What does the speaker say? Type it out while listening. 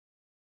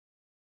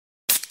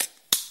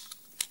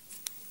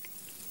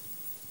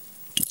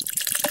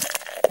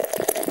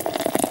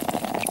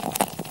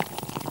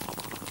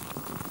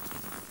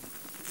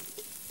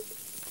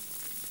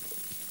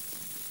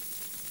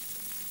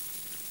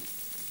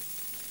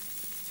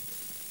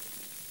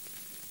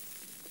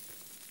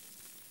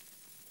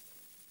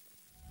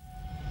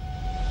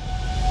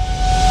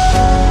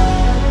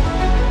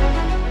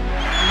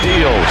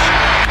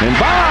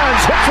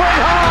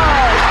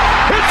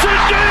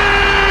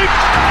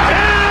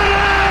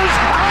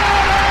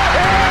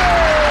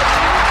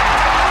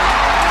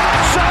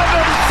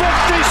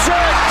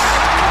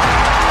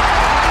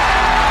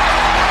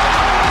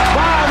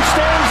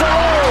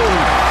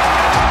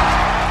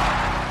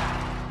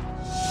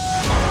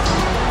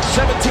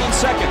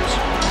seconds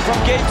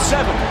from Game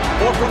 7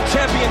 or from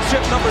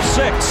championship number 6.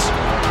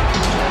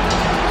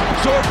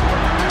 Jordan,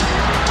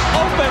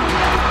 open,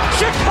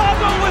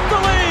 Chicago with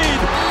the lead!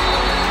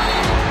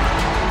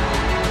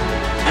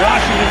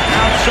 Washington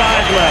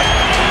outside left.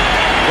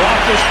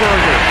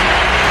 Roethlisberger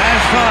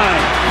has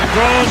time.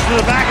 Throws to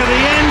the back of the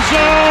end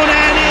zone,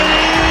 and it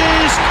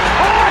is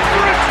caught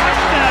for a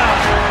touchdown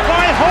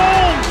by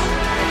Holmes.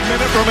 A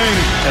minute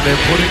remaining. And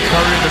they're putting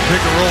Curry in the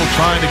pick and roll,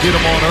 trying to get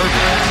him on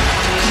Irving.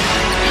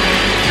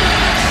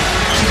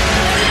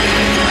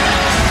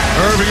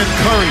 Irving and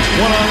Curry,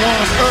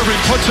 one-on-one.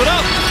 Irving puts it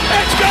up.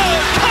 It's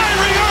good!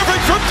 Kyrie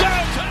Irving from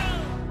downtown!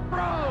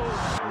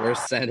 We're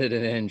sending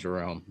it in,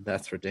 Jerome.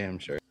 That's for damn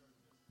sure.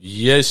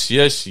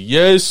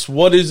 Yes.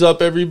 What is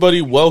up,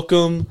 everybody?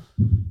 Welcome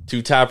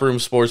to Taproom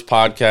Sports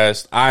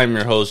Podcast. I'm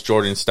your host,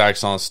 Jordan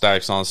Stacks on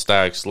Stacks.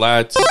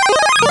 Let's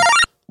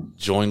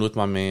joined with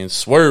my man,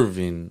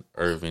 Swerving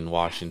Irvin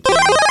Washington.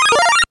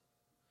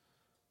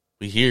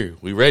 We here.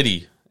 We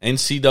ready.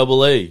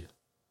 NCAA.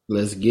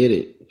 Let's get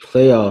it.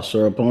 Playoffs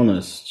are upon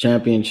us.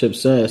 Championship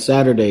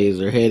Saturdays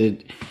are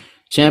headed.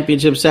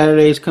 Championship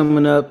Saturdays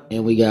coming up,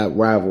 and we got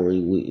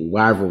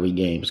rivalry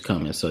games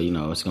coming. So, you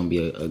know, it's going to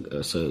be a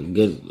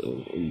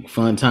good,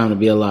 fun time to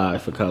be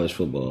alive for college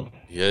football.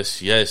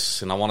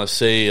 Yes. And I want to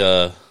say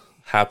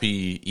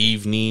happy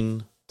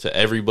evening to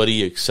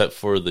everybody except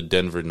for the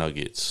Denver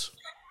Nuggets.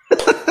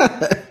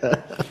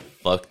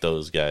 Fuck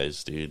those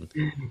guys, dude.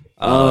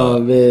 Oh,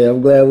 man.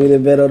 I'm glad we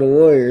didn't bet on the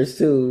Warriors,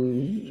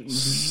 too.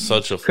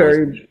 Such a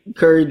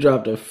Curry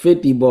dropped a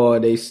 50 ball,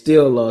 and they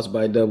still lost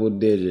by double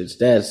digits.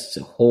 That's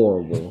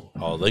horrible.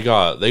 Oh, they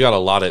got a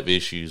lot of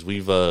issues.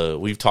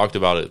 We've talked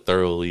about it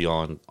thoroughly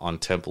on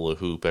Temple of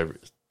Hoop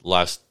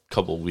last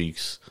couple of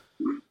weeks.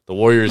 The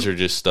Warriors are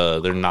just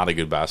they're not a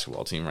good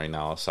basketball team right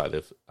now outside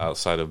of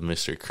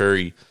Mr.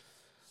 Curry.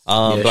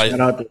 Shout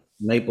out to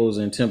Maples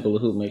and Temple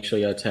of Hoop. Make sure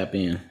y'all tap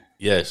in.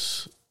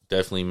 Yes,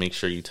 definitely make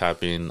sure you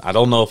tap in. I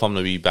don't know if I'm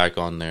going to be back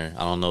on there.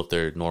 I don't know if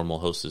their normal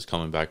host is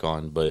coming back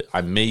on, but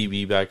I may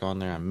be back on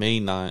there. I may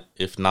not.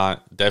 If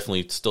not,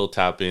 definitely still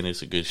tap in.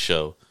 It's a good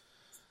show.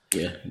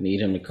 Yeah,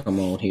 need him to come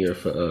on here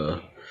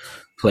for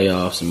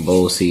playoffs and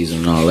bowl season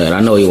and all that.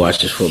 I know he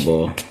watches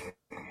football.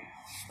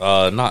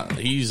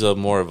 He's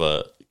more of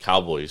a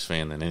Cowboys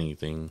fan than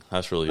anything.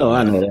 That's really. Oh,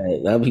 I know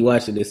that. I'll be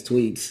watching his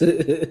tweets.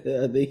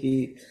 I think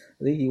he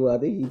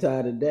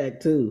tired of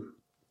Dak too.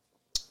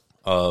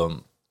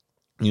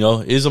 You know,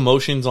 his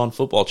emotions on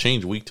football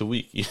change week to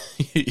week. You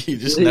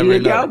just never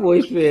know.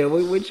 Cowboys fan.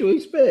 What you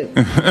expect?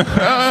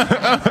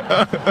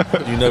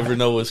 You never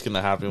know what's going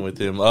to happen with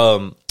him.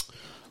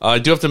 I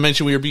do have to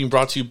mention we are being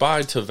brought to you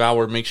by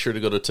Tavour. Make sure to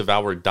go to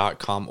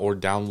Tavour.com or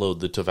download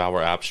the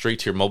Tavour app straight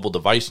to your mobile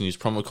device and use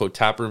promo code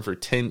TAPROOM for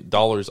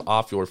 $10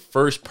 off your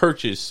first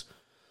purchase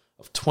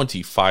of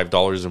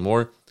 $25 or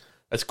more.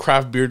 That's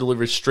craft beer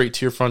delivered straight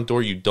to your front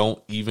door. You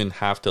don't even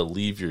have to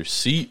leave your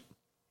seat.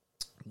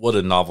 What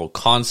a novel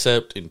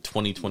concept in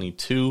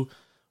 2022.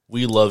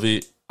 We love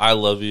it. I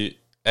love it.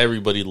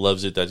 Everybody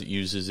loves it that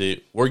uses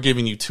it. We're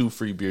giving you 2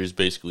 free beers,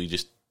 basically.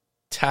 Just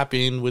tap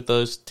in with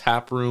us.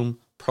 Taproom,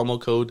 promo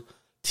code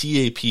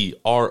TAPROOM.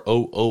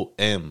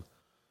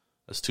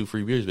 That's 2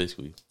 free beers,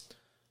 basically.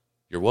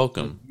 You're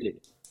welcome.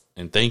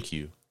 And thank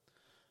you.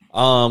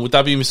 With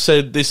that being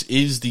said, this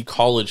is the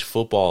college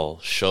football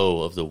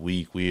show of the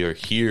week. We are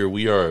here.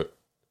 We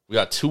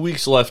got 2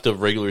 weeks left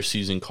of regular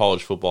season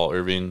college football,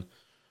 Irvin.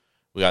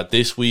 We got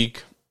this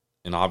week,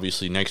 and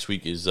obviously next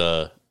week is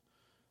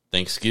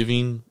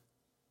Thanksgiving,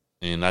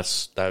 and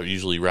that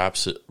usually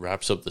wraps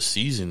up the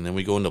season. Then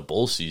we go into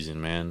bowl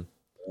season, man.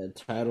 The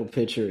title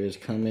picture is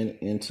coming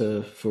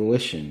into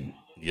fruition.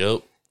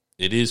 Yep,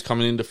 it is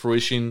coming into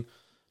fruition.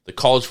 The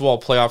college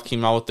football playoff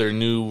came out with their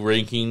new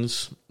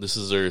rankings. This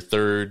is their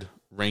third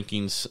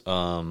rankings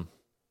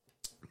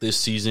this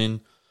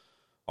season.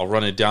 I'll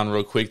run it down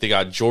real quick. They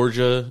got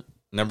Georgia,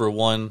 number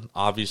 1,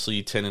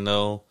 obviously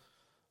 10-0.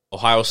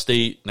 Ohio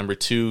State, number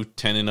 2,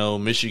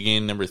 10-0.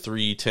 Michigan, number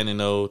 3,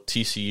 10-0.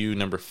 TCU,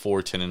 number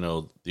 4,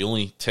 10-0. The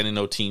only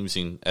 10-0 teams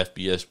in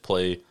FBS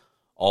play,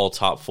 all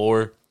top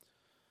 4.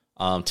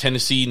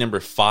 Tennessee, number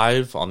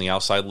 5 on the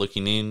outside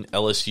looking in.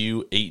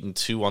 LSU,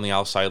 8-2 on the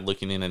outside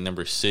looking in at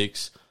number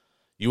 6.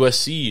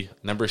 USC,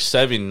 number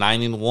 7,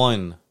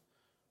 9-1,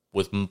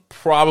 with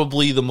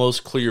probably the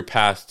most clear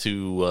path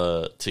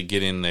to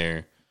get in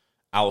there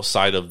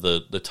outside of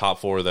the top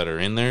 4 that are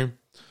in there.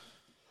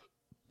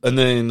 And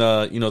then,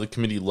 the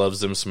committee loves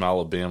them some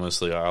Alabama.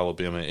 So they got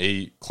Alabama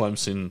 8,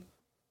 Clemson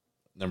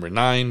number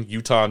 9,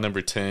 Utah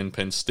number 10,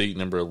 Penn State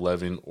number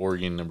 11,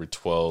 Oregon number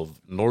 12,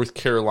 North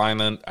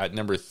Carolina at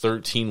number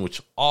 13, which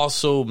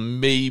also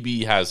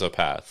maybe has a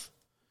path.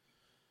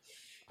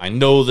 I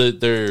know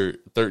that their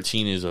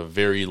 13 is a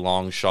very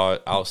long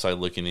shot outside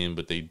looking in,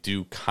 but they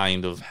do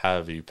kind of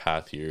have a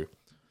path here.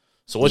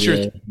 So what's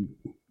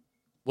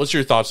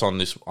your thoughts on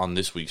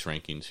this week's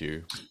rankings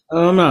here?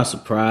 I'm not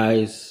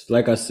surprised.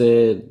 Like I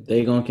said,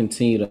 they're going to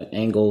continue to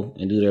angle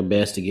and do their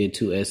best to get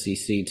 2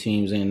 SEC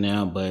teams in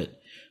now, but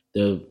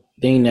the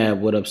thing that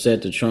would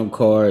upset the trump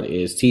card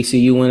is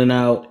TCU winning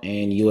out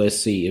and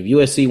USC. If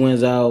USC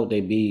wins out,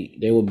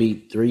 they will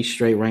beat 3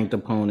 straight ranked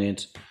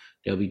opponents.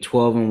 They'll be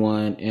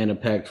 12-1 and a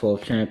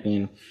Pac-12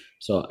 champion.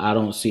 So I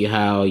don't see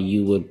how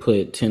you would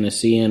put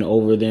Tennessee in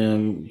over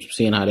them,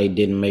 seeing how they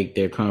didn't make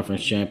their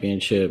conference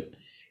championship,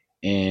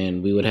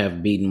 and we would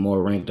have beaten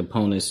more ranked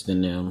opponents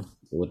than them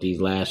with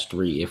these last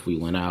 3 if we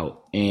went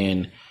out.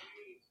 And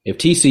if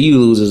TCU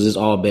loses, it's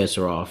all bets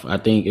are off. I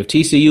think if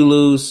TCU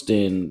lose,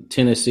 then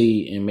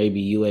Tennessee and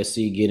maybe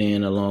USC get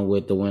in along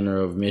with the winner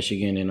of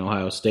Michigan and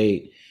Ohio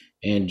State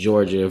and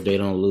Georgia if they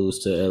don't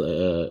lose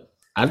to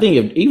I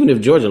think even if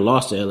Georgia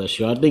lost to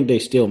LSU, I think they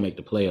still make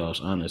the playoffs,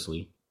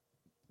 honestly.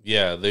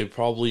 Yeah, they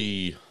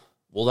probably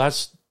 – well,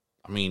 that's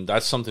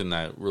something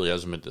that really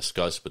hasn't been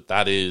discussed, but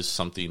that is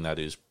something that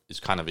is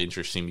kind of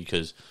interesting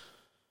because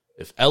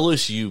if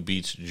LSU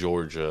beats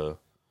Georgia,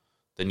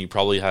 then you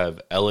probably have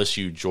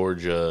LSU,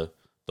 Georgia,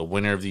 the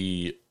winner of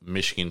the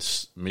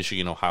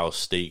Michigan-Ohio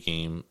State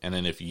game, and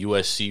then if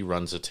USC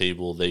runs a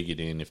table, they get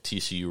in. If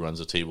TCU runs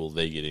a table,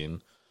 they get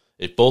in.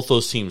 If both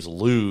those teams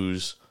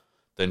lose –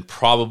 then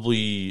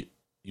probably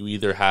you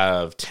either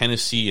have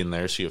Tennessee in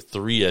there, so you have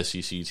 3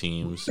 SEC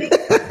teams.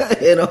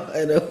 and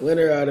a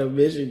winner out of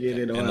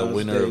Michigan and the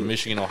winner State. of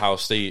Michigan, Ohio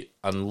State,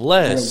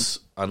 unless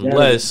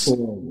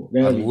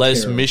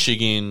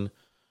Michigan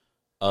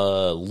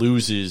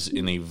loses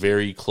in a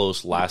very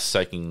close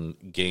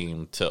last-second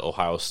game to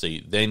Ohio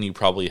State, then you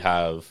probably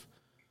have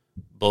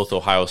both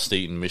Ohio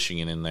State and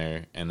Michigan in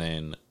there, and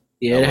then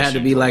it had to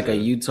be like a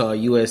Utah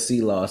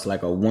USC loss,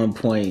 like a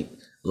 1-point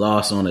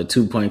loss on a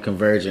 2-point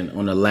conversion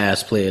on the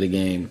last play of the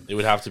game. It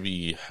would have to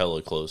be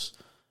hella close.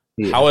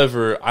 Yeah.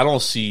 However, I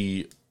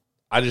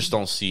just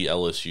don't see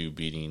LSU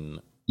beating.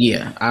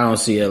 Yeah, I don't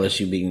see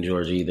LSU beating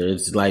Georgia either.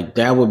 It's like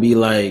that'll be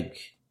one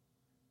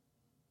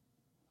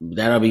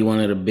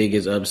of the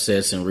biggest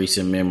upsets in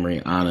recent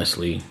memory,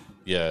 honestly.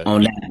 Yeah.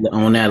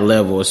 On that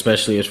level,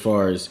 especially as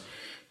far as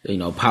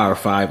Power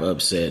 5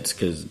 upsets,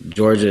 because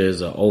Georgia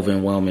is an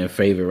overwhelming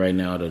favorite right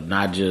now to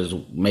not just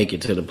make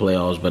it to the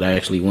playoffs, but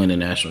actually win the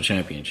national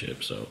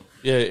championship. So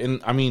yeah,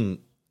 and I mean,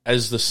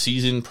 as the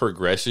season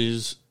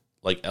progresses,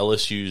 like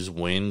LSU's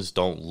wins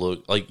don't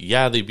look like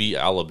they beat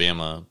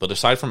Alabama, but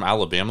aside from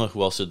Alabama,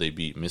 who else did they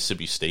beat?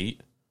 Mississippi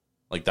State.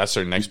 Like that's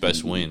their next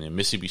best win, and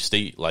Mississippi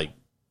State, like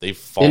they've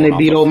fallen. Didn't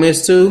they beat Ole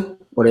Miss too,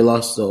 or they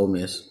lost to Ole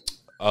Miss?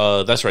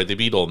 That's right. They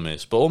beat Ole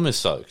Miss, but Ole Miss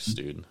sucks,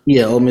 dude.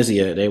 Yeah, Ole Miss.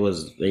 Yeah, they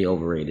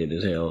overrated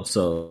as hell.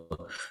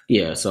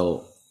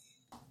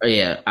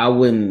 I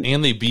wouldn't.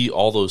 And they beat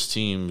all those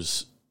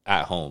teams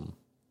at home.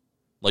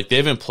 Like they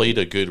haven't played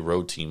a good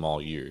road team all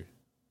year.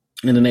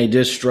 And then they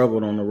just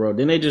struggled on the road.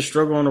 Didn't they just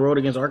struggle on the road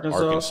against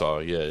Arkansas? Arkansas,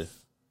 yeah.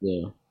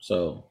 Yeah.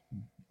 So,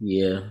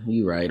 yeah,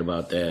 you're right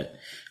about that.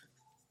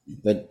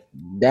 But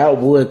that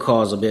would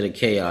cause a bit of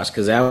chaos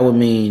because that would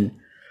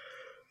mean,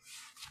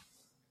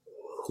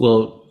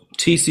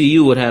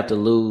 TCU would have to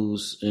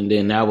lose, and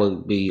then that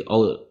would be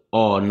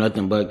all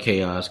nothing but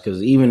chaos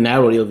because even that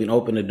would even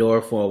open the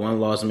door for a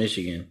 1-loss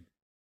Michigan.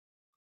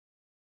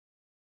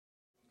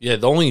 Yeah,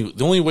 the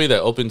only way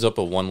that opens up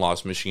a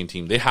 1-loss Michigan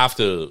team, they have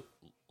to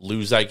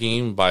lose that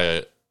game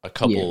by a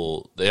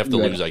couple. Yeah. They have to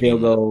lose that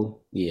game.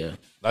 Goal. Yeah,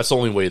 that's the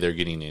only way they're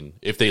getting in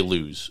if they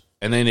lose.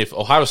 And then if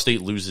Ohio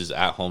State loses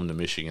at home to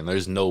Michigan,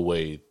 there's no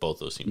way both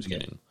those teams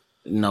get in.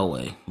 No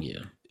way.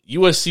 Yeah.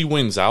 USC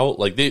wins out,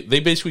 like they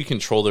basically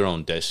control their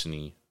own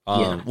destiny.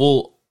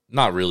 Well,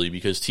 not really,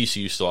 because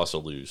TCU still has to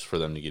lose for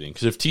them to get in.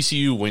 Because if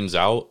TCU wins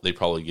out, they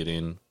probably get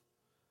in.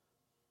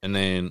 And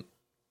then,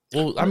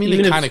 they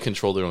kind of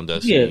control their own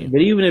destiny. Yeah,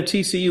 but even if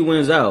TCU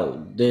wins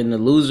out, then the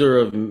loser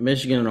of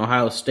Michigan and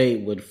Ohio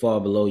State would fall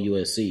below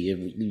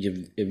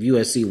USC if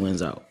USC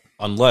wins out.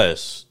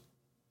 Unless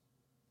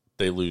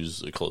they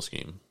lose a close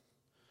game.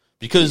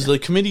 Because the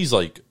committee's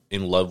like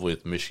in love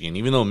with Michigan,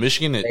 even though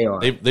Michigan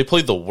they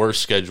played the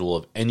worst schedule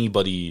of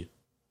anybody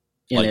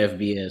in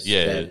FBS.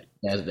 Yeah,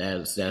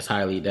 that's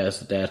highly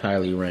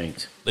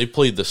ranked. They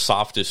played the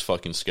softest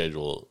fucking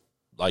schedule.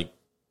 Like,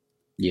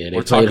 yeah,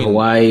 they played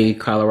Hawaii,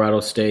 Colorado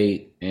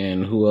State,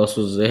 and who else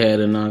was they had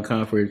in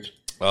non-conference?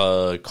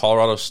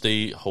 Colorado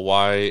State,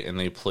 Hawaii, and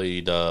they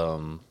played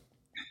UConn.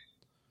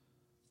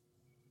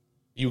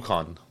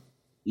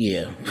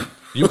 Yeah.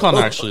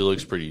 UConn actually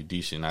looks pretty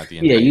decent at the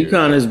end. Yeah, of the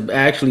UConn year. is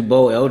actually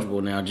bowl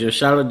eligible now. Just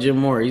shout out to Jim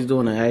Moore. He's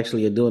doing a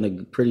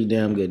pretty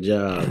damn good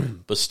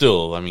job. But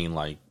still, I mean,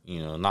 like,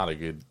 not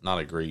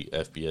a great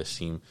FBS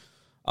team.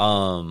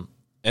 And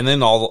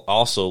then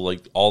also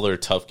all their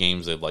tough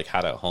games they've like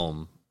had at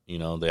home.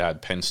 They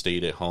had Penn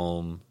State at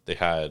home. They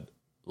had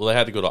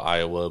to go to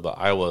Iowa, but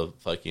Iowa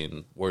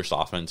fucking worst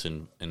offense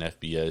in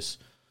FBS.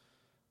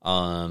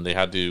 They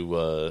had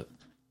to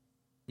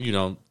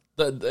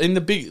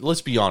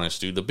let's be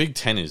honest, dude, the Big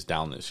Ten is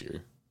down this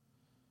year.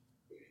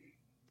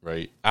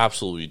 Right?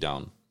 Absolutely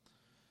down.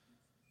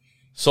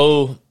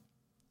 So,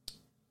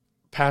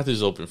 path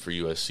is open for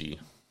USC.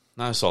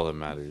 That's all that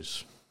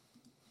matters.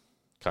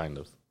 Kind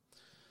of.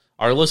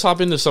 All right, let's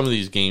hop into some of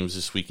these games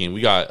this weekend.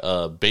 We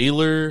got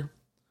Baylor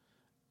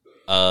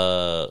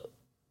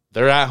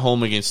They're at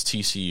home against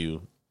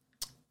TCU.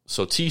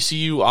 So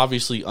TCU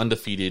obviously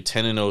undefeated,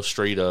 10-0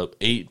 straight up,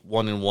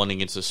 8-1-1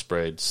 against the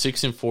spread,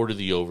 6-4 to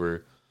the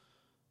over.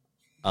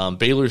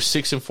 Baylor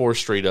 6-4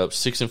 straight up,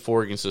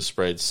 6-4 against the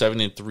spread,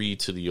 7-3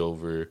 to the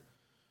over.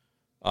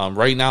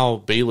 Right now,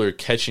 Baylor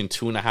catching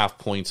 2.5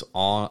 points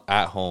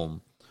at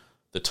home.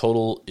 The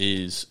total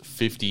is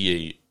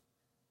 58.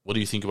 What do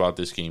you think about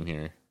this game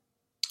here?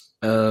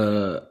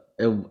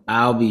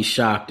 I'll be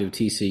shocked if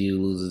TCU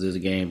loses this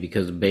game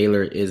because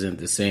Baylor isn't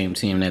the same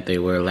team that they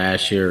were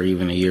last year or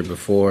even a year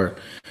before.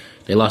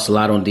 They lost a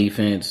lot on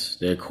defense.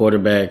 Their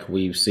quarterback,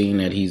 we've seen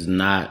that he's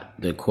not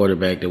the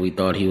quarterback that we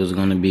thought he was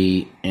going to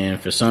be.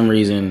 And for some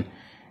reason,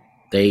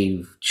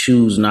 they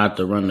choose not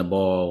to run the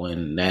ball,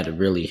 and that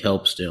really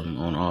helps them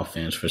on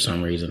offense for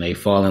some reason. They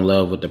fall in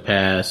love with the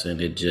pass, and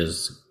it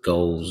just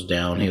goes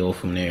downhill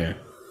from there.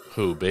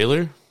 Who,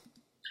 Baylor?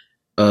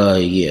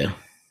 Yeah.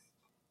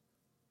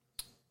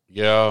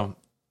 Yeah.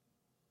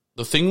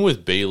 The thing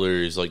with Baylor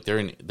is, like, they're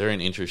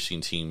an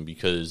interesting team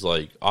because,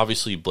 like,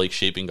 obviously Blake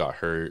Shapen got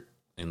hurt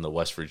in the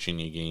West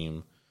Virginia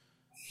game.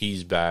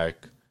 He's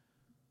back.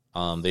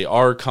 They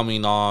are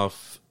coming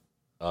off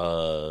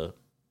a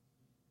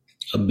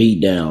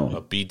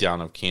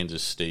beatdown of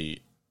Kansas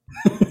State.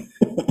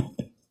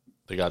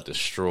 They got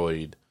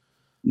destroyed.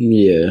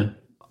 Yeah.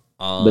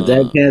 But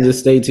that Kansas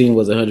State team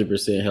was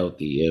 100%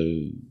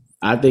 healthy.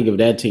 I think if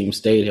that team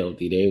stayed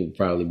healthy, they would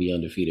probably be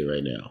undefeated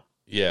right now.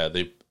 Yeah,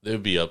 they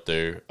would be up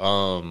there.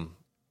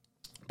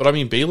 But I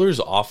mean,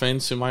 Baylor's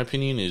offense, in my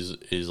opinion,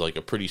 is like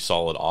a pretty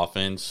solid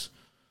offense.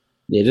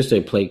 Yeah, just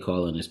their play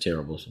calling is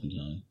terrible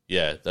sometimes.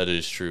 Yeah, that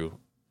is true.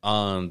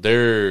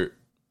 They're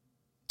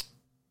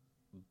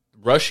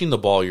rushing the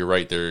ball. You're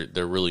right.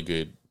 They're really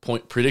good.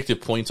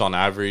 Predicted points on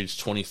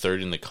average,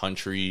 23rd in the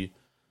country.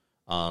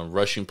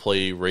 Rushing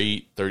play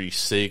rate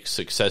 36,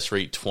 success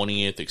rate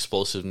 20th,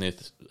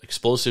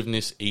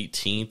 explosiveness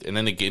 18th, and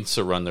then against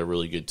the run they're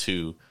really good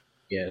too.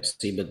 Yeah,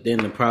 see, but then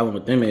the problem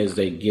with them is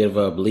they give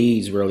up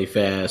leads really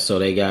fast, so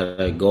they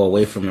gotta go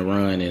away from the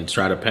run and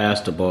try to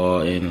pass the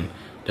ball, and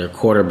their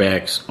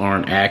quarterbacks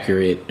aren't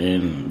accurate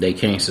and they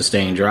can't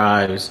sustain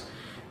drives,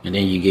 and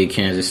then you get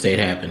Kansas State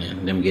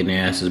happening, them getting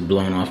their asses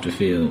blown off the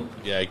field.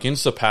 Yeah,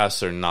 against the pass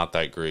they're not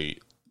that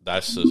great.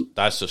 That's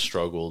the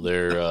struggle.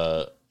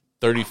 They're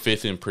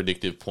 35th in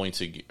predictive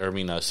points.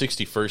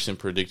 61st in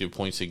predictive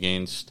points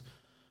against.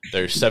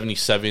 They're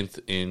 77th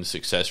in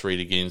success rate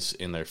against,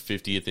 and they're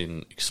 50th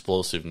in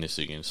explosiveness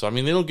against. So, I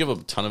mean, they don't give up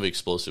a ton of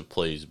explosive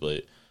plays,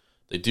 but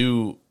they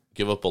do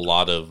give up a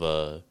lot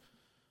of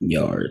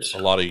yards. A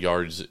lot of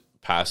yards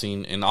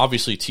passing. And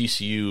obviously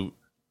TCU,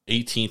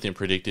 18th in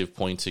predictive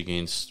points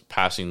against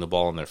passing the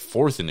ball, and they're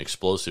 4th in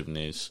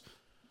explosiveness.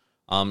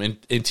 And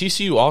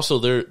TCU also,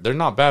 they're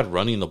not bad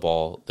running the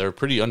ball. They're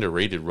pretty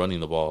underrated running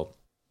the ball.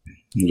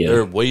 Yeah.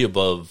 They're way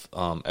above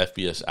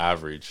FBS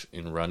average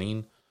in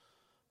running.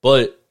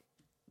 But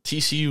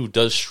TCU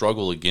does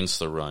struggle against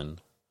the run.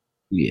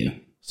 Yeah.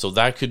 So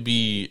that could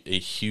be a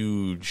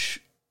huge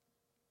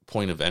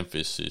point of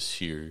emphasis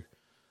here.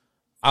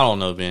 I don't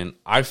know, man.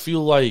 I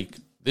feel like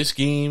this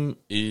game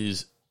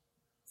is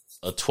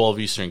a 12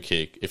 Eastern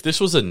kick. If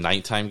this was a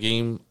nighttime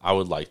game, I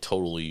would like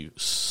totally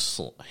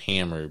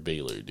hammer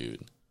Baylor,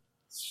 dude.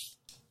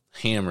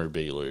 Hammer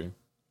Baylor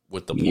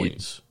with the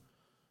points.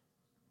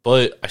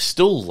 But I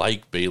still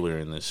like Baylor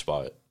in this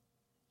spot.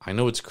 I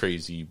know it's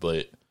crazy,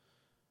 but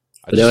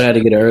they'll have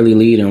to get an early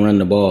lead and run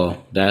the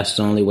ball. That's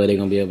the only way they're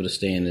going to be able to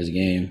stay in this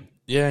game.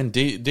 Yeah, and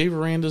Dave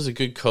Aranda's a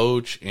good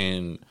coach,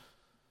 and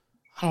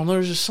I don't know,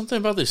 there's just something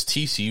about this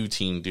TCU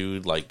team,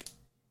 dude. Like,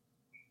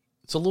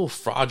 it's a little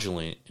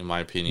fraudulent, in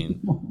my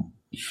opinion.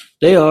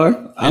 They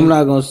are. I'm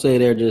not going to say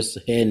they're just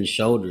head and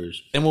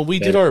shoulders. And when we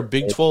did our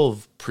Big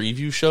 12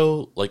 preview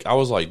show, like, I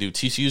was like, dude,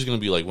 TCU is going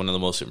to be like one of the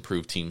most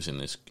improved teams in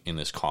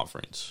this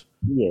conference.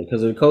 Yeah,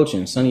 because of the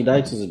coaching. Sonny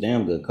Dykes is a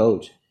damn good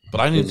coach.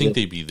 But I didn't think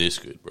they'd be this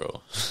good, bro.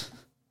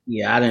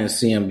 Yeah, I didn't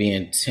see him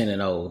being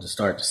 10-0 to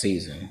start the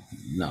season.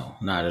 No,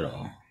 not at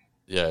all.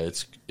 Yeah,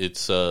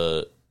 it's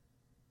a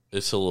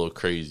little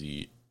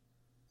crazy.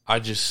 I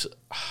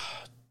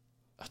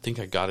think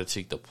I got to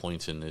take the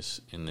points in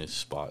this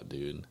spot,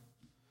 dude.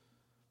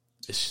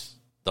 It's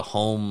the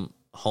home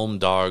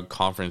dog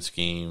conference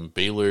game.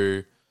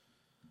 Baylor,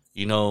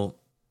 I know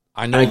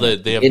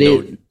that they have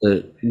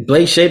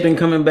Blake Shapen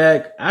coming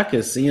back. I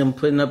could see him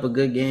putting up a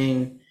good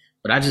game,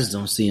 but I just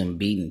don't see him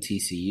beating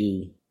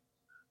TCU.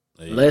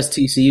 Unless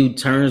TCU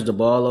turns the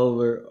ball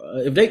over.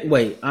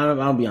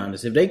 I'll be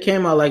honest. If they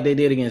came out like they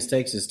did against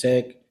Texas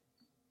Tech,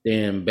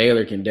 then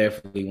Baylor can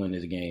definitely win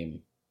this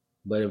game.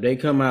 But if they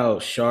come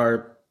out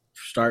sharp,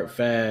 start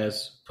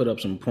fast, put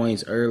up some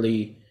points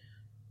early,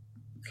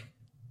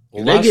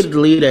 if they get the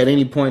lead at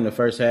any point in the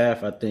first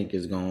half, I think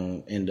it's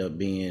going to end up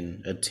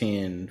being a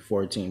 10,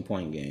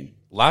 14-point game.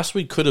 Last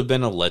week could have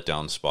been a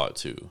letdown spot,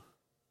 too.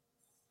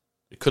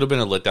 It could have been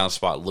a letdown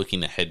spot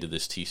looking ahead to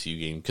this TCU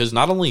game. Because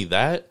not only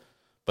that,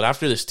 but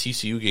after this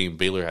TCU game,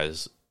 Baylor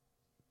has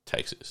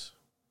Texas.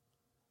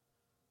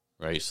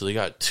 Right? So they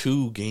got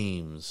 2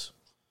 games.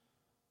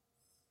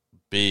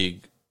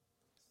 Big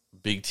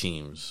big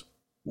teams.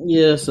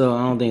 Yeah, so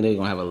I don't think they're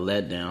gonna have a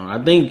letdown.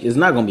 I think it's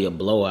not gonna be a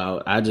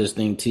blowout. I just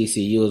think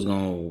TCU is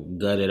gonna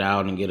gut it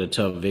out and get a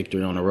tough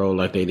victory on the road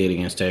like they did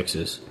against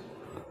Texas.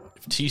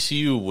 If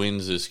TCU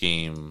wins this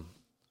game,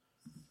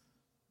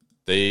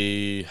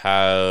 they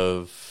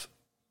have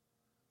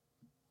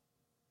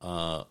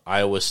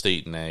Iowa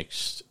State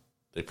next.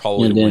 They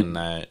probably win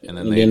that, and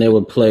then they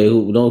would play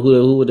who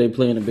would they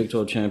play in the Big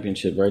 12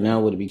 championship? Right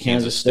now, would it be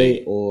Kansas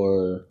State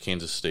or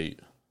Kansas State?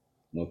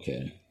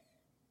 Okay.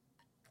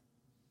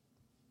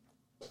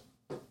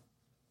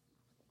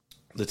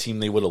 The team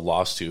they would have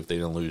lost to if they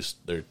didn't lose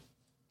their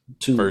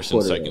Two first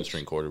and second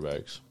string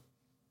quarterbacks.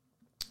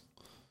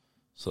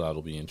 So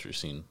that'll be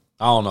interesting.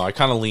 I don't know. I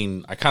kind of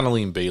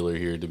lean Baylor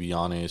here, to be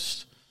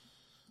honest.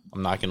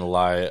 I'm not gonna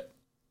lie.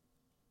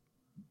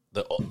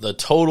 The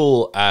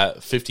total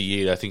at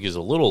 58, I think, is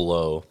a little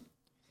low.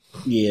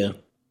 Yeah.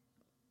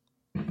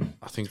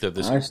 I think that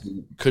this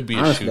could be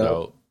a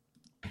shootout.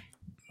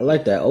 I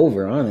like that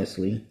over,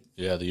 honestly.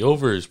 Yeah, the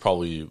over is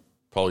probably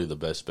the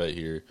best bet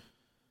here.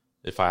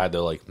 If I had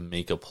to like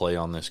make a play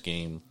on this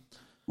game,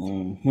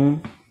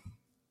 it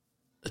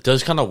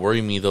does kind of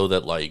worry me though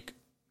that like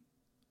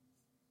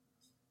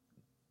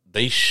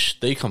they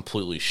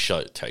completely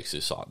shut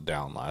Texas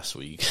down last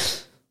week.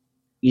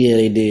 Yeah,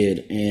 they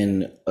did,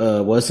 and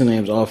what's the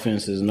name's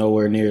offense is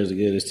nowhere near as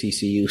good as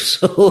TCU.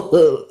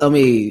 So I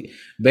mean,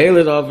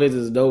 Baylor's offense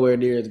is nowhere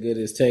near as good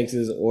as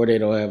Texas, or they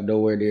don't have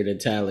nowhere near the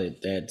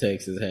talent that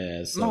Texas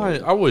has. So. No,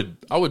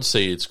 I would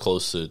say it's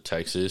close to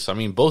Texas. I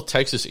mean, both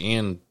Texas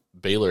and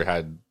Baylor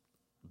had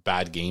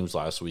bad games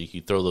last week.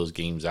 You throw those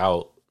games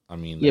out. I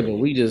mean, yeah, but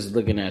we just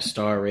looking at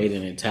star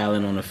rating and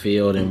talent on the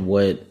field and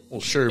what. Well,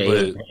 sure,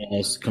 but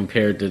as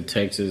compared to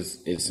Texas,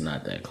 it's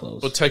not that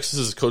close. But Texas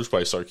is coached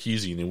by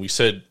Sarkisian, and we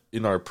said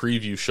in our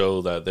preview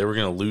show that they were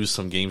going to lose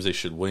some games they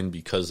should win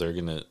because they're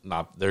going to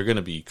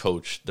be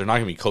coached. They're not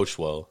going to be coached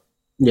well.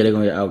 Yeah, they're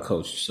going to get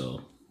outcoached. So,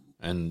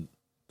 and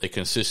they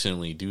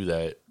consistently do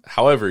that.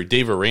 However,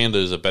 Dave Aranda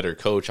is a better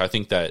coach. I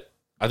think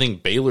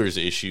Baylor's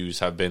issues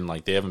have been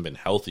like they haven't been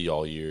healthy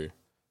all year,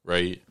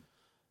 right?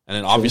 And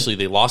then obviously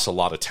they lost a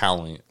lot of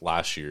talent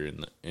last year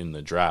in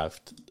the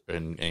draft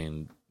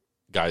and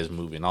guys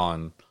moving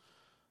on,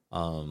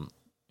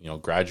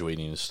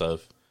 graduating and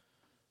stuff.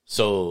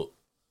 So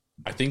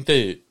I think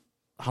I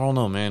don't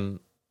know,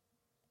 man.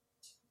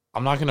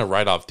 I'm not going to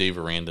write off Dave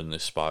Aranda in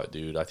this spot,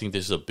 dude. I think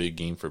this is a big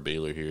game for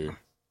Baylor here.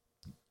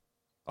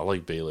 I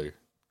like Baylor.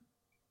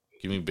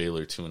 Give me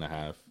Baylor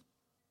 2.5.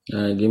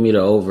 Give me the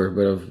over,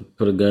 but I've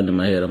put a gun to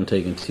my head. I'm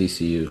taking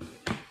TCU.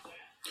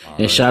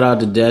 And shout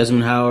out to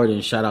Desmond Howard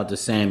and shout out to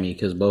Sammy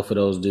because both of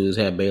those dudes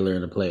had Baylor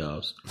in the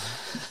playoffs.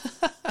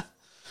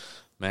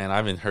 Man, I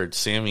haven't heard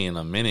Sammy in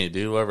a minute,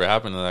 dude. Whatever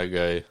happened to that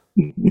guy?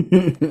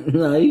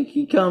 No,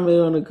 he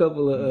commented on a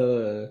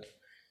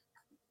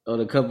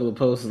couple of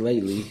posts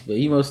lately, but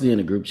he mostly in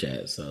the group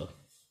chat. So,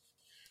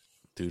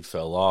 dude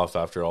fell off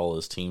after all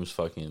his teams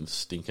fucking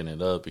stinking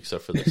it up,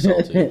 except for the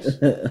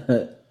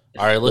Celtics.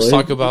 All right, let's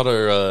talk about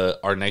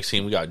our next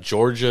game. We got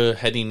Georgia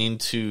heading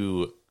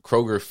into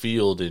Kroger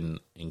Field in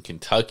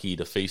Kentucky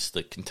to face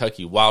the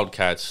Kentucky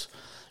Wildcats.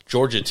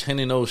 Georgia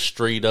 10-0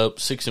 straight up,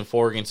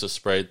 6-4 against the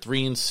spread,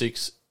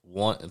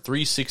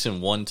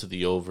 3-6-1 to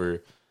the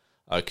over.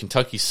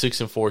 Kentucky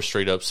 6-4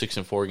 straight up,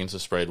 6-4 against the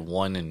spread,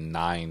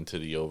 1-9 to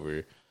the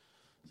over.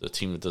 The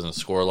team that doesn't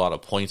score a lot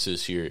of points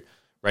this year.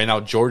 Right now,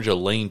 Georgia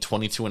laying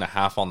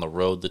 22.5 on the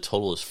road. The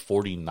total is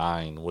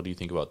 49. What do you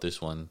think about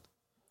this one?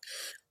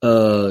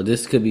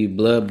 This could be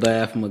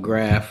Bloodbath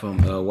McGrath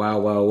from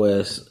Wild Wild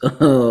West.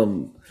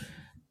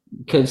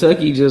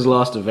 Kentucky just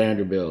lost to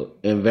Vanderbilt,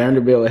 and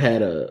Vanderbilt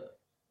had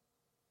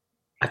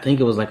I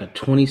think it was like a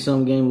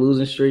 20-some game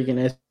losing streak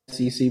in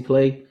SEC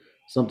play,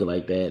 something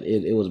like that.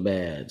 It was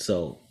bad.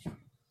 So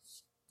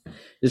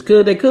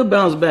they could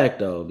bounce back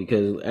though,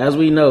 because as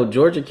we know,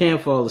 Georgia can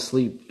fall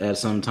asleep at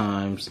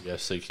sometimes.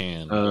 Yes, they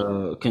can.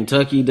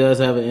 Kentucky does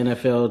have an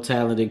NFL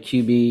talented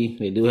QB.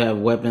 They do have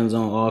weapons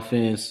on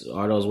offense.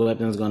 Are those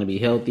weapons going to be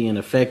healthy and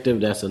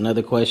effective? That's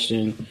another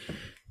question.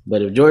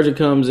 But if Georgia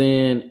comes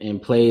in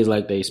and plays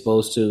like they're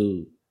supposed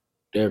to,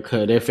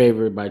 they're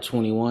favored by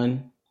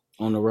 21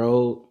 on the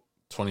road.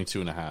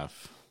 22.5.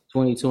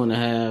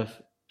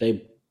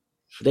 22.5.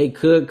 They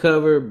could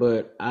cover,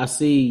 but I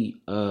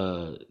see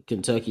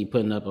Kentucky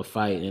putting up a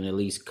fight and at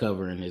least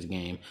covering this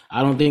game.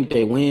 I don't think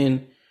they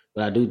win,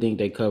 but I do think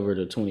they cover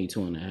the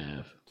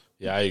 22.5.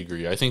 Yeah, I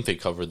agree. I think they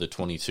covered the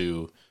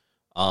 22.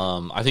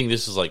 I think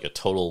this is like a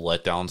total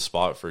letdown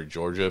spot for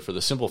Georgia for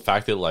the simple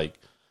fact that like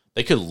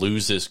they could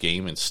lose this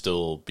game and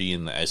still be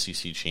in the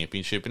SEC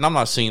championship. And I'm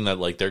not saying that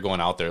like they're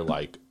going out there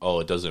like, oh,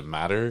 it doesn't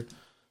matter,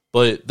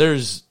 but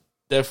there's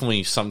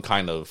definitely some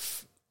kind of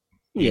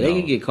they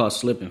could get caught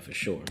slipping for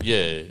sure.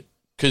 Yeah,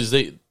 because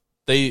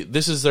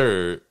this is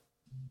their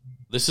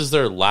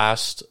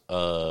last.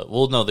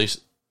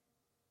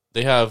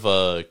 They have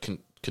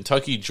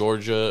Kentucky,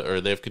 Georgia, or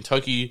they have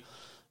Kentucky,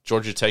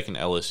 Georgia Tech, and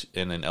then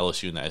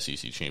LSU in the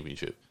SEC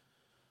championship.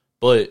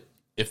 But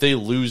if they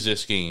lose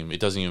this game, it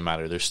doesn't even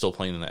matter. They're still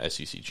playing in the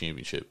SEC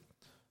championship.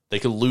 They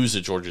could lose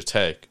to Georgia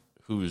Tech,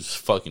 who's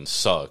fucking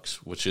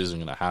sucks, which isn't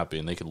going to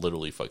happen. They could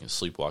literally fucking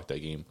sleepwalk that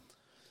game.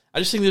 I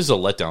just think this is a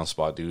letdown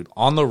spot, dude.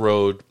 On the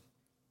road,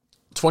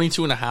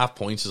 22.5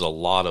 points is a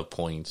lot of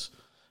points.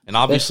 And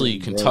obviously,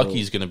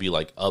 Kentucky's going to be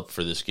like up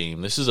for this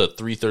game. This is a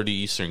 3:30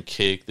 Eastern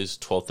kick. This is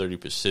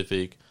 12:30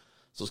 Pacific.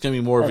 So it's going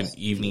to be more of an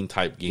evening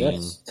type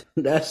game.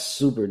 That's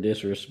super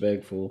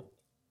disrespectful.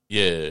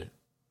 Yeah.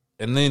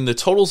 And then the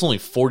total's only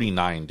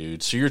 49,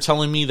 dude. So you're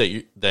telling me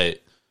that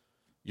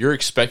you're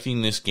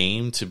expecting this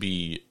game to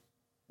be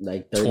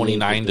like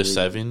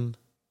 29-7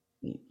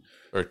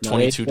 or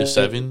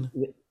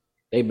 22-7?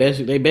 They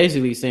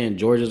basically saying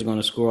Georgia's going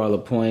to score all the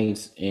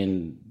points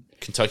and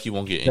Kentucky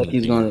won't get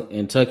Kentucky's anything.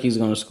 Kentucky's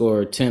going to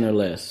score 10 or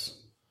less.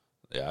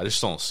 Yeah, I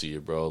just don't see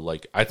it, bro.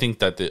 Like, I think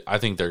they're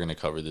going to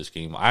cover this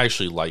game. I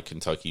actually like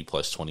Kentucky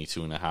plus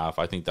 22.5.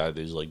 I think that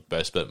is like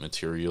best bet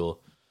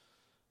material,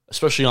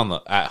 especially on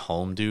the at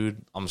home,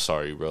 dude. I'm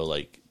sorry, bro.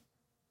 Like,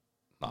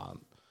 nah.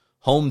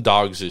 Home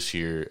dogs this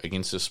year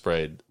against the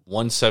spread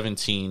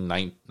 117,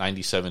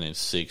 97 and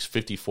 6,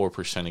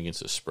 54%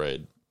 against the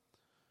spread.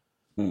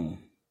 And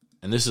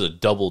this is a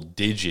double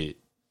digit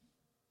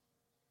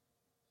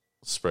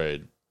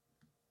spread,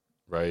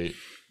 right?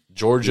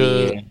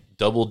 Georgia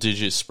double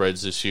digit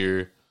spreads this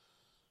year.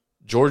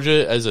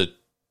 Georgia as a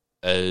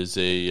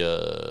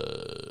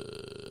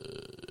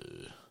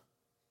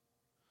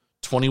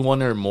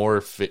 21 or more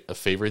a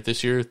favorite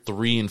this year,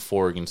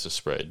 3-4 against the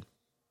spread.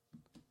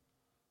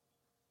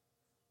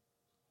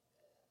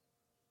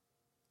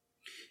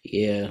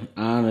 Yeah,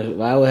 honestly,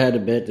 if I would have to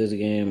bet this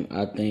game,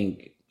 I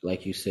think,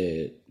 like you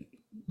said,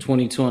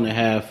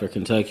 22.5 for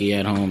Kentucky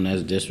at home.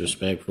 That's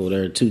disrespectful.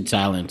 They're too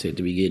talented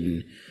to be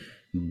getting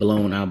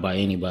blown out by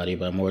anybody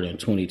by more than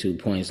 22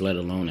 points, let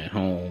alone at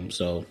home.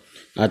 So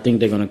I think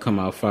they're going to come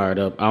out fired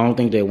up. I don't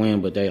think they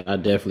win, but I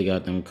definitely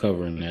got them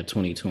covering that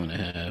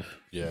 22.5.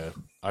 Yeah,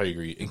 I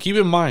agree. And keep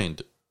in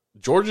mind,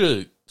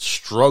 Georgia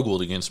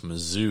struggled against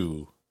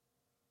Mizzou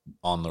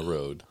on the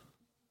road.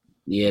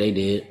 Yeah, they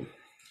did.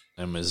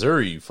 And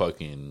Missouri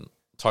fucking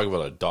talk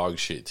about a dog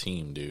shit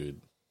team,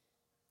 dude.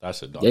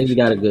 That's a dog They shit just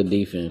got team. a good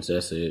defense.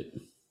 That's it.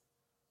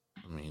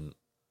 I mean,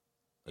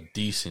 a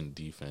decent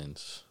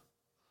defense.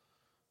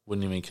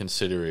 Wouldn't even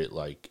consider it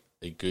like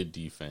a good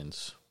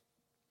defense.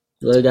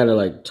 Well, they got a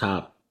like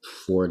top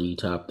 40,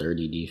 top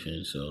 30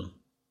 defense. So,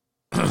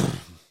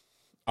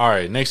 all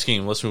right, next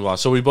game. Let's move on.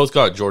 So we both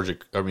got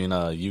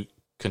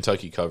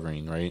Kentucky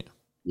covering, right?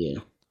 yeah.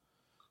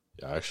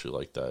 Yeah, I actually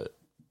like that.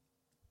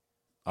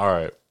 All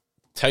right,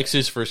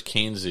 Texas versus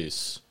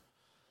Kansas.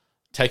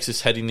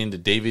 Texas heading into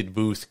David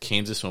Booth,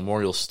 Kansas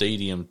Memorial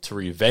Stadium to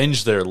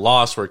revenge their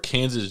loss where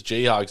Kansas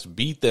Jayhawks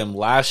beat them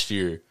last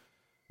year.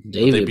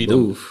 David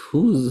Booth.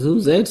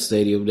 Who's that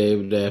stadium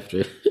named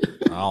after?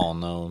 I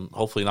don't know.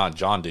 Hopefully not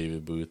John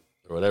David Booth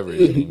or whatever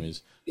his name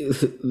is.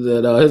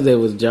 No, his name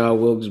was John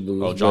Wilkes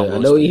Booth. Oh, John Wilkes I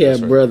know he Booth, had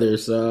that's right.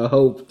 brothers, so I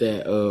hope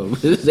that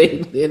his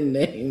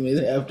name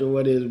is after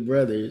one of his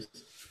brothers.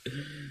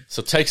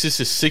 So Texas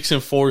is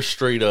 6-4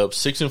 straight up,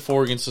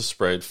 6-4 against the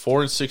spread,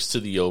 4-6 to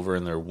the over,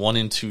 and they're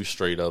 1-2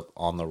 straight up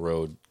on the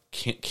road.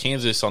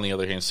 Kansas, on the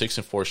other hand,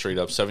 6-4 straight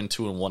up,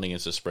 7-2-1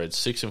 against the spread,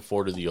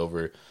 6-4 to the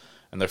over,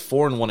 and they're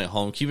 4-1 at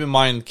home. Keep in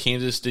mind,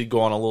 Kansas did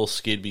go on a little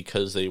skid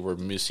because they were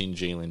missing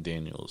Jalen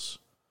Daniels.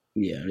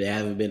 Yeah, they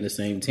haven't been the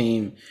same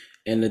team.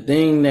 And the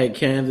thing that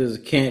Kansas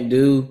can't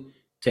do,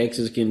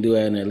 Texas can do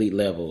at an elite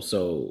level.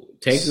 So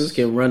Texas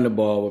can run the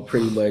ball with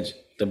pretty much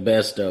the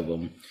best of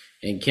them.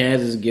 And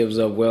Kansas gives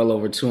up well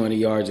over 200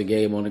 yards a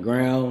game on the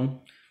ground.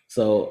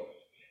 So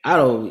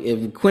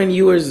if Quinn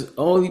Ewers,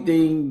 only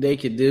thing they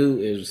could do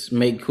is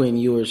make Quinn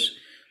Ewers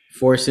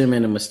force him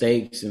into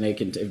mistakes, and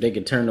if they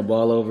can turn the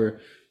ball over.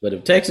 But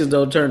if Texas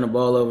don't turn the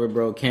ball over,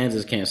 bro,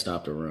 Kansas can't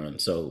stop the run.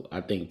 So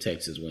I think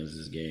Texas wins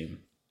this game.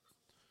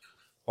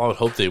 Well, I would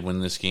hope they win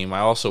this game.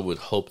 I also would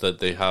hope that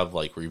they have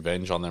like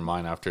revenge on their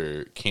mind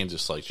after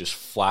Kansas like just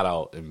flat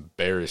out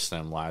embarrassed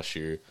them last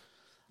year.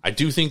 I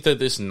do think that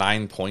this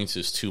 9 points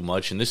is too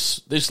much, and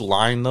this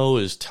line though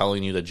is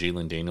telling you that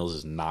Jalen Daniels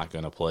is not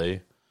going to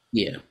play.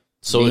 Yeah,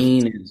 so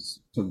Dean is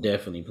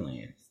definitely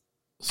playing.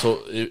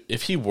 So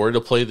if he were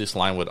to play, this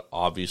line would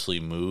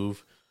obviously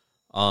move.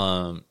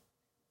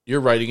 You're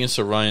right, against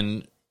the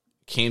run,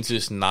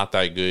 Kansas not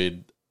that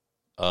good.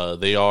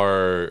 They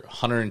are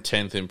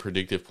 110th in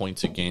predictive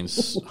points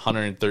against,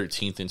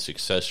 113th in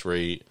success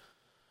rate.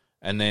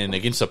 And then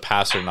against the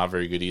pass, they're not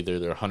very good either.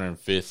 They're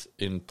 105th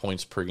in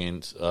points per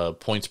game,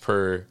 points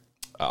per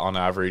on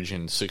average,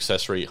 and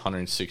success rate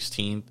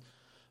 116th.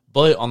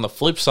 But on the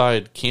flip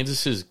side,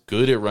 Kansas is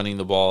good at running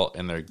the ball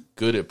and they're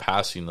good at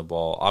passing the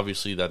ball.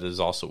 Obviously, that is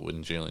also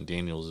when Jalen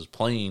Daniels is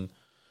playing.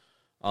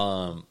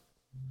 9's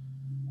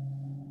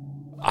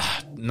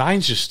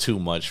just too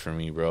much for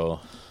me, bro.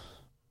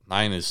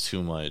 9 is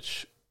too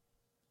much.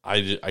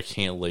 I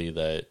can't lay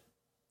that.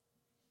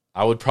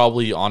 I would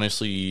probably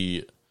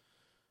honestly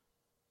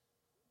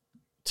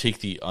take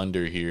the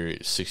under here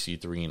at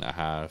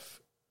 63.5.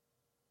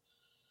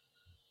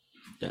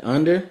 The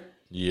under?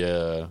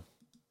 Yeah.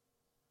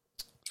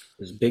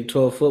 It's Big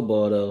 12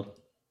 football, though.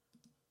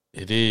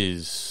 It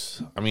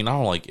is. I mean, I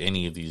don't like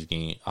any of these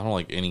games. I don't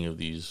like any of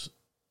these.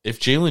 If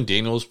Jalen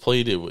Daniels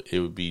played, it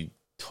would be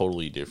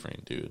totally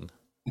different, dude.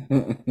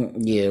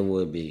 Yeah, it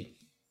would be.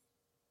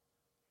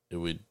 It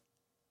would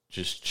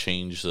just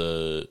change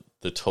the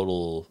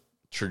total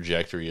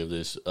trajectory of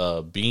this.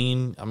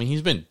 Bean, I mean,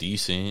 he's been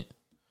decent,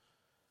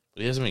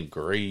 but he hasn't been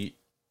great.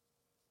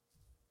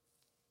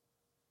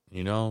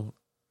 You know?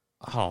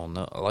 I don't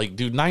know. Like,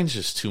 dude, 9's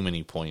just too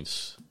many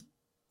points.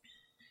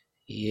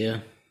 Yeah,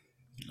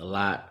 a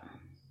lot.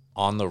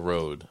 On the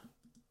road.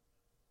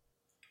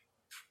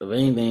 If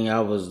anything,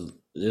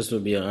 this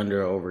would be an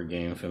under or over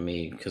game for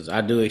me because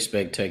I do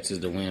expect Texas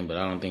to win, but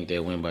I don't think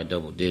they'll win by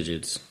double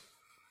digits.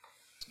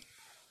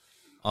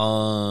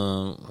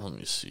 Let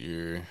me see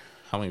here.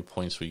 How many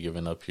points we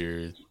giving up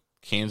here?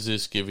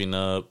 Kansas giving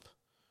up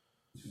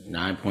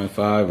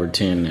 9.5 or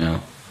 10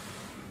 now.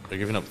 They're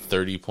giving up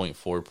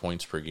 30.4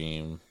 points per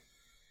game.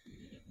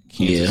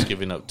 Kansas Yeah.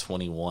 giving up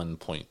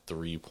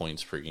 21.3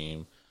 points per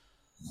game.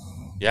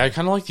 Yeah, I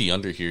kind of like the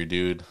under here,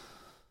 dude.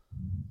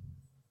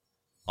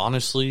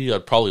 Honestly,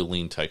 I'd probably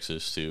lean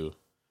Texas too.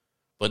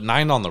 But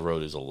 9 on the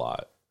road is a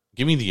lot.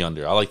 Give me the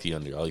under. I like the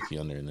under. I like the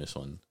under in this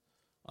one.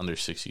 Under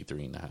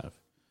 63.5.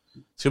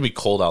 It's going to be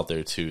cold out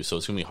there too, so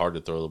it's going to be hard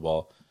to throw the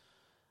ball.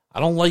 I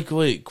don't like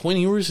what Quinn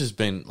Ewers has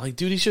been. Like,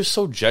 dude, he's just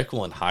so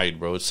Jekyll and Hyde,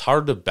 bro. It's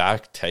hard to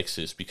back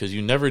Texas because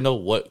you never know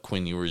what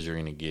Quinn Ewers you're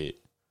going to get.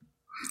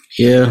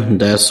 Yeah,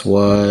 that's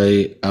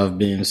why I've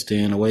been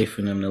staying away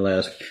from them the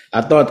last.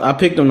 I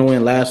picked them to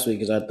win last week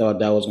because I thought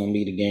that was going to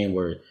be the game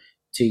where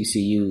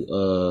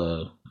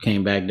TCU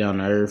came back down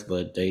to earth,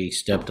 but they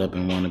stepped up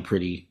and won a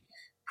pretty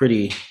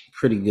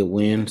good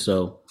win.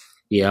 So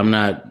yeah, I'm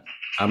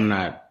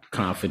not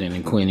confident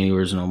in Quinn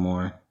Ewers no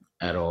more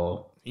at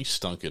all. He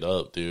stunk it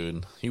up,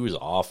 dude. He was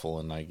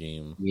awful in that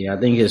game. Yeah, I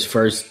think his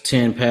first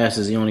 10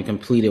 passes, he only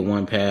completed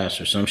one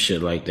pass or some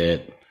shit like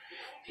that.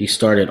 He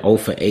started 0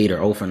 for 8 or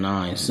 0 for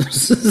 9.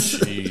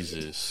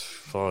 Jesus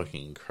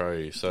fucking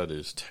Christ, that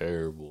is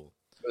terrible.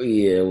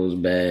 Yeah, it was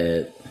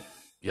bad.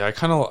 Yeah, I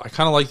kind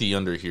of like the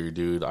under here,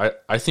 dude.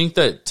 I think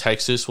that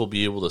Texas will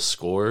be able to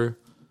score,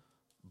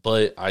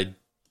 but I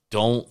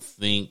don't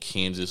think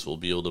Kansas will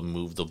be able to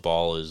move the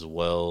ball as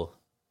well.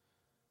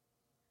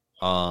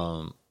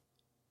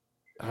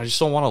 I just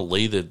don't want to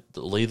lay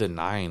the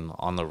 9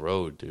 on the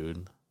road,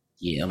 dude.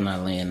 Yeah, I'm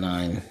not laying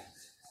 9.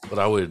 But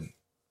I would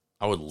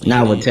lean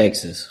Not it. with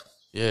Texas.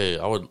 Yeah,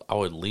 I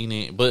would lean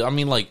it. But I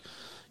mean, like,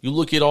 you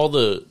look at all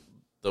the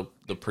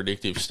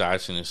predictive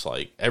stats, and it's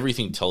like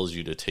everything tells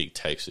you to take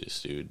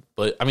Texas, dude.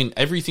 But I mean,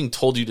 everything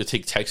told you to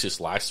take Texas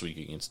last week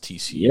against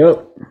TCU.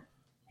 Yep.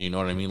 You know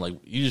what I mean? Like,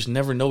 you just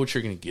never know what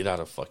you're gonna get out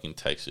of fucking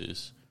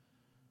Texas.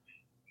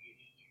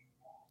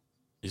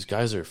 These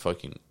guys are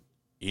fucking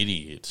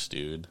idiots,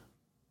 dude.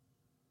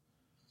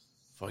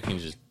 Fucking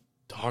just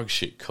dog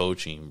shit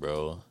coaching,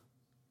 bro.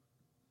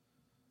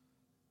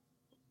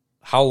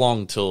 How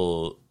long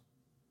do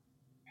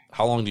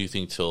you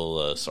think till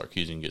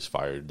Sarkisian gets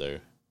fired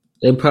there?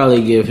 They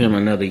probably give him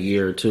another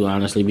year or two,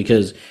 honestly,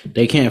 because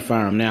they can't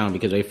fire him now.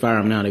 Because they fire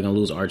him now, they're gonna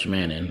lose Arch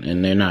Manning,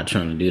 and they're not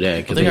trying to do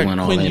that because they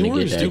went all in to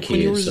get that kid. Quinn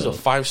Ewers is a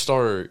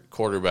 5-star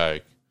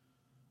quarterback,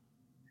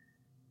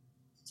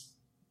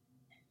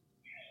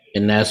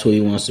 and that's who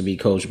he wants to be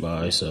coached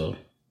by. So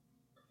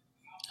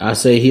I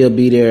say he'll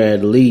be there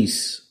at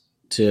least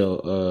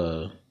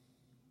till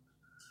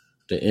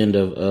the end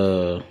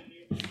of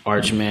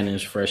Arch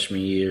Manning's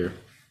freshman year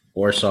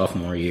or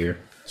sophomore year.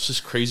 It's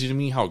just crazy to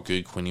me how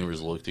good Quinn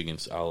Ewers looked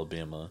against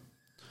Alabama.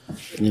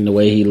 And the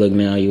way he looked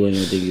now, you wouldn't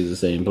even think he's the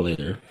same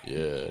player.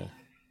 Yeah,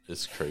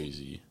 it's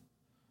crazy.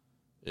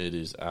 It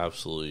is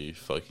absolutely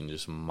fucking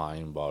just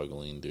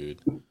mind-boggling,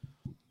 dude.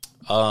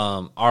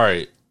 All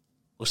right.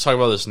 Let's talk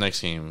about this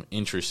next game.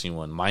 Interesting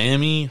one.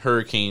 Miami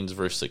Hurricanes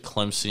versus the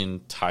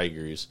Clemson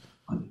Tigers.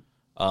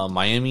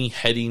 Miami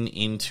heading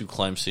into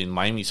Clemson.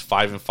 Miami's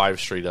 5-5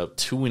 straight up,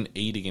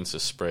 2-8 against the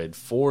spread,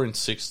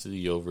 4-6 to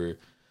the over,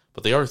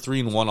 but they are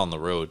 3-1 on the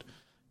road.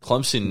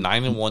 Clemson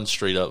 9-1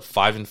 straight up,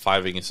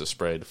 5-5 against the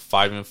spread,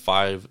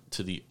 5-5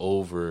 to the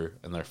over,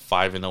 and they're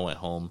 5-0 at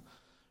home.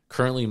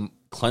 Currently,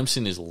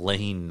 Clemson is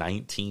laying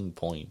 19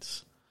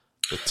 points.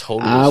 The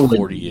total is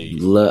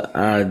 48.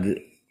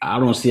 I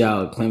don't see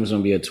how Clemson's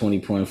going to be a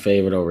 20-point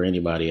favorite over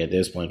anybody at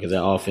this point because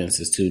that offense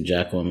is too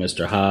Jekyll and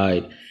Mr.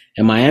 Hyde.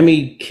 And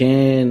Miami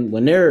can,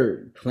 when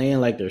they're playing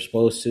like they're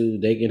supposed to,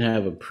 they can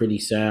have a pretty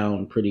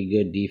sound, pretty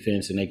good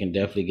defense, and they can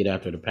definitely get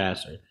after the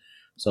passer.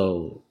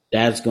 So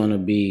that's going to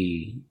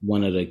be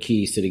one of the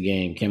keys to the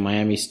game. Can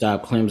Miami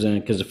stop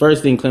Clemson? Because the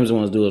first thing Clemson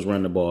wants to do is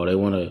run the ball. They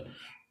want to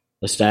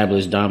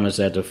establish dominance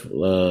at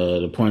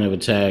the point of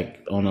attack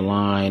on the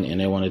line, and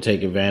they want to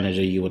take advantage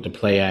of you with the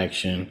play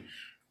action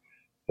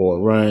or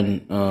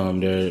run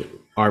their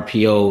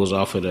RPOs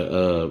off of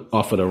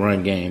the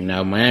run game.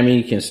 Now,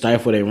 Miami can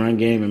stifle their run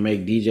game and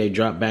make DJ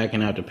drop back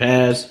and have to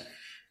pass.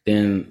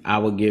 Then I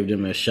would give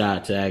them a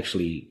shot to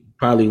actually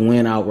probably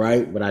win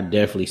outright, but I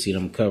definitely see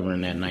them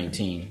covering that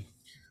 19.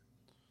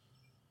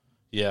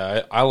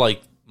 Yeah, I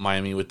like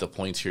Miami with the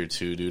points here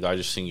too, dude. I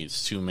just think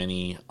it's too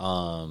many.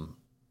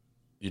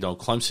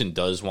 Clemson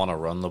does want to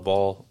run the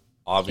ball,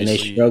 And obviously.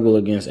 they struggle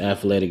against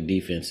athletic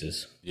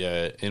defenses.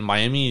 Yeah, and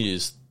Miami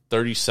is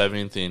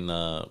 37th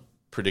in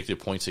predicted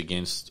points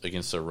against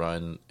the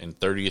run and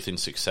 30th in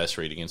success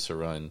rate against the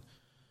run.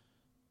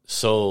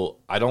 So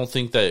I don't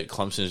think that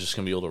Clemson is just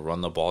going to be able to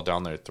run the ball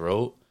down their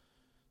throat.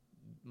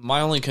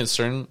 My only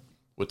concern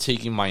with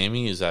taking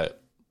Miami is that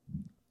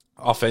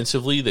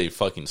offensively they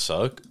fucking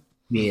suck.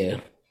 Yeah,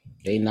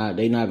 they not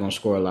gonna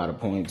score a lot of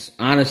points.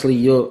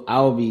 Honestly,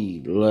 they'll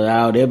be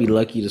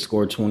lucky to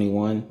score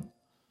 21.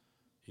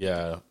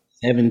 Yeah.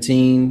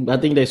 17. I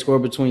think they score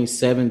between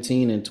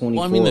 17 and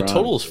 24. Well, I mean, the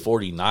total is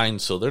 49,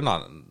 so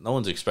no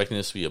one's expecting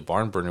this to be a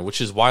barn burner,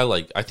 which is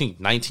why, I think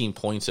 19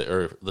 points,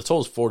 or the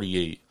total is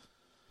 48.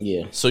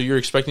 Yeah. So you're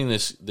expecting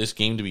this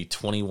game to be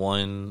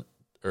 21,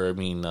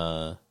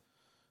 or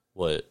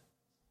what?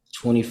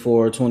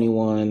 24,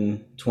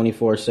 21,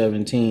 24,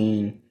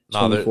 17,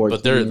 No, 24,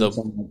 but 10,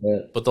 something like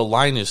that. But the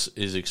line is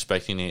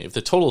expecting it. If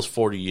the total is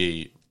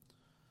 48,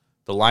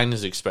 the line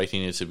is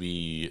expecting it to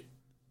be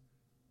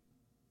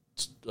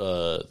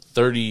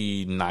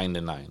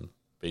 39-9,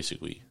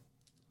 basically.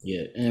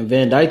 Yeah, and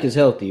Van Dyke is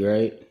healthy,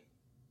 right?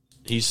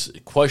 He's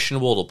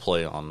questionable to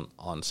play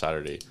on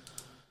Saturday.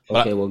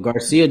 Okay, well,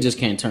 Garcia just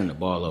can't turn the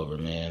ball over,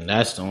 man.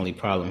 That's the only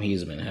problem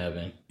he's been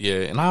having.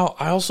 Yeah, and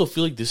I also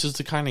feel like this is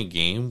the kind of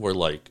game where,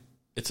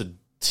 it's a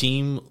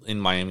team in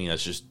Miami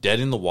that's just dead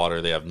in the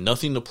water. They have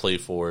nothing to play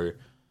for.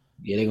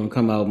 Yeah, they're going to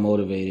come out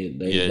motivated.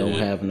 They don't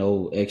have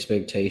no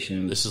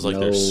expectations. This is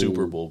their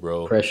Super Bowl,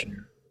 bro.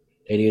 Pressure.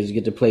 They just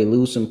get to play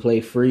loose and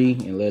play free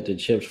and let the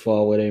chips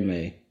fall where they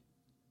may.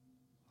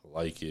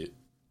 Like it.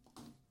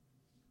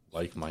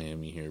 Like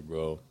Miami here,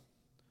 bro.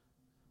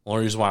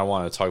 Only reason why I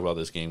wanted to talk about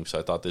this game because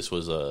I thought this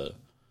was an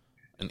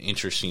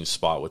interesting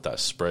spot with that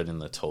spread in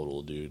the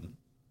total, dude.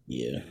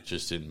 Yeah. It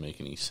just didn't make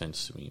any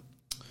sense to me.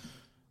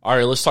 All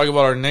right, let's talk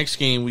about our next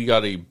game. We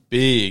got a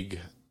big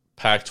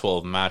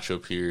Pac-12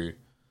 matchup here.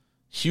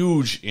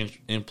 Huge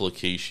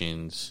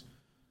implications.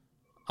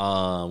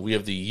 We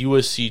have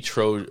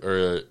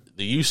the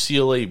the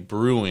UCLA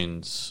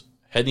Bruins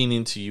heading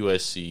into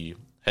USC,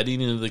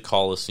 heading into the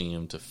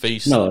Coliseum to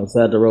face. No, it's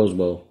at the Rose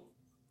Bowl.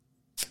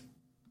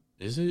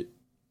 Is it?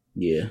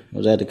 Yeah, it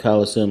was at the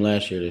Coliseum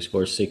last year. They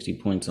scored 60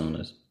 points on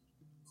us.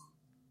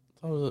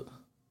 What?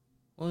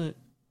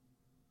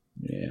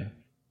 Yeah.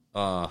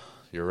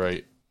 You're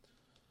right.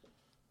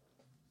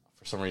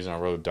 For some reason, I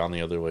wrote it down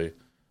the other way.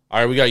 All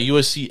right, we got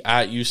USC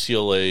at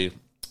UCLA.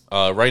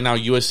 Right now,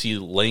 USC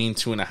laying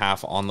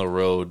 2.5 on the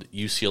road.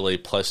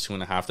 UCLA plus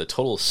 2.5. The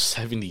total is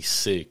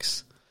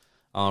 76.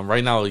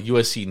 Right now,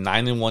 USC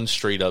 9-1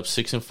 straight up,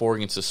 6-4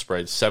 against the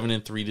spread,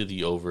 7-3 to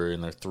the over,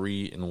 and they're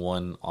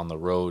 3-1 on the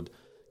road.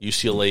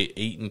 UCLA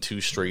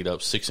 8-2 straight up,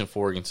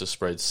 6-4 against the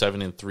spread,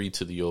 7-3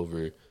 to the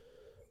over.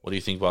 What do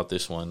you think about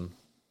this one?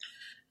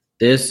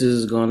 This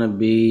is gonna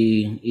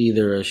be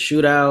either a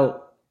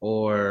shootout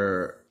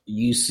or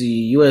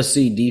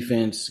USC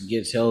defense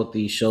gets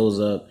healthy,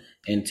 shows up,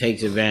 and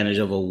takes advantage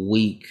of a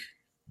weak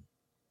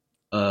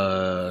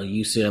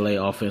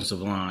UCLA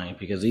offensive line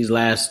because these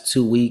last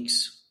 2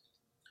 weeks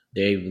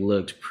they've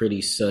looked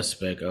pretty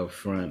suspect up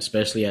front,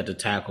 especially at the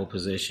tackle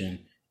position.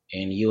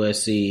 And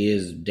USC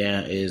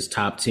is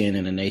top 10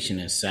 in the nation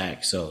in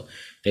sacks, so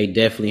they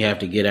definitely have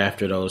to get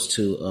after those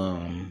two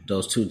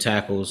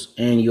tackles.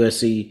 And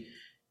USC,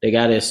 they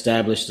got to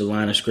establish the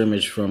line of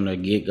scrimmage from the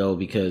get-go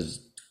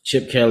because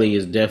Chip Kelly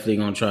is definitely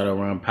going to try to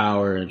run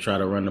power and try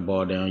to run the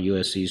ball down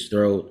USC's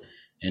throat,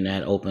 and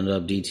that opened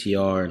up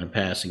DTR in the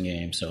passing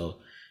game.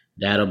 So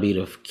that'll be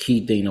the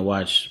key thing to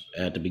watch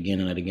at the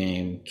beginning of the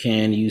game.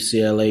 Can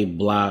UCLA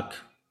block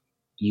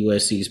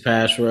USC's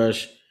pass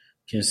rush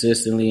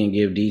consistently and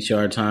give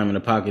DTR time in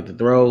the pocket to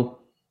throw?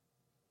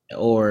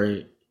 Or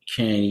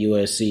can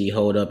USC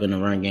hold up in the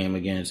run game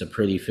against a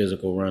pretty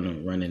physical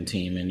running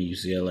team in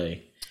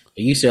UCLA?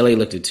 UCLA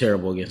looked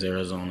terrible against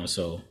Arizona,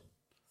 so.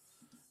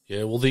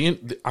 Yeah, well,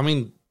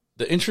 the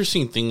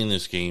interesting thing in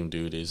this game,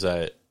 dude, is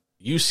that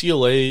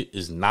UCLA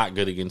is not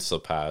good against the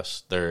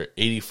pass. They're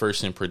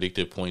 81st in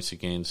predicted points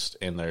against,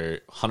 and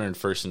they're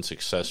 101st in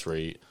success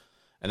rate.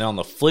 And then on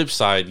the flip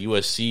side,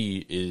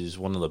 USC is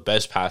one of the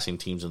best passing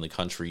teams in the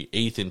country,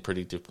 8th in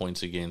predicted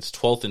points against,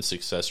 12th in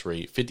success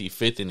rate,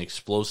 55th in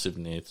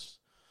explosiveness.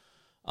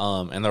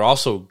 And they're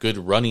also good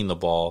running the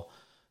ball.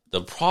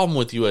 The problem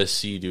with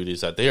USC, dude,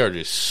 is that they are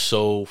just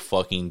so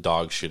fucking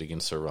dog shit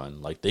against the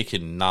run. Like, they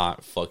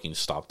cannot fucking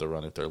stop the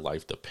run if their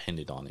life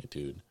depended on it,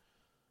 dude.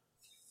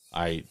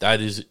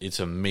 It's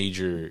a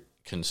major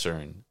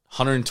concern.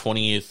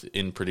 120th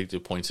in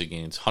predicted points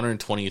against,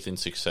 120th in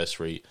success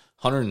rate,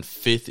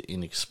 105th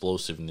in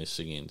explosiveness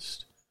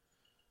against.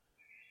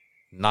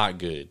 Not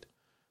good.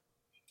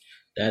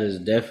 That is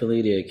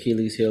definitely the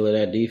Achilles heel of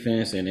that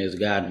defense, and it's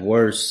gotten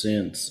worse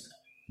since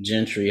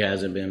Gentry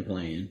hasn't been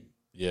playing.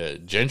 Yeah,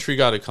 Gentry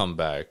got to come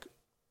back.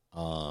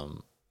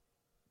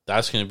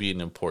 That's going to be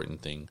an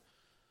important thing.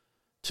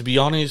 To be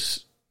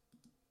honest,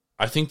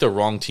 I think the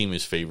wrong team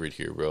is favored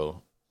here,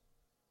 bro.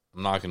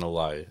 I'm not going to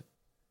lie.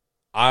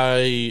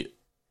 I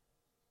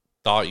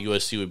thought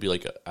USC would be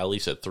like at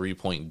least a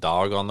 3-point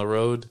dog on the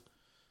road.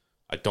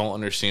 I don't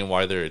understand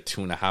why they're a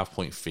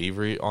 2.5-point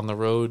favorite on the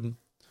road.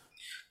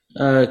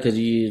 Because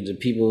the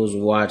people who's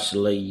watched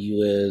like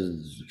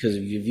because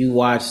if you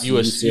watch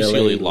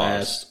UCLA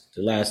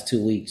the last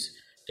 2 weeks,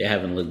 they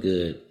haven't looked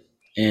good,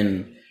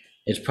 and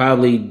it's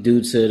probably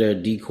due to their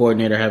D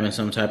coordinator having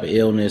some type of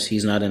illness.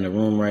 He's not in the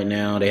room right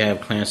now. They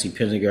have Clancy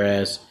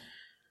Pendergrass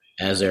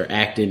as their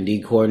acting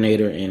D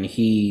coordinator, and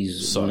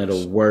he's one of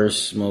the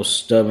worst,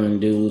 most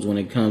stubborn dudes when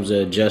it comes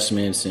to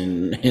adjustments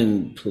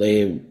and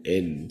play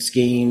and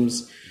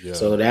schemes. Yeah.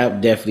 So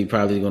that definitely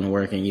probably going to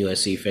work in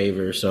USC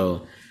favor.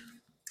 So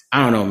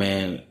I don't know,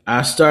 man.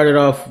 I started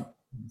off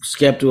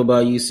skeptical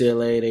about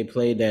UCLA. They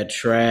played that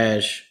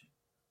trash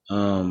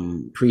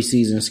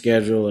preseason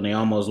schedule, and they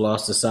almost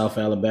lost to South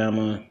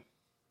Alabama.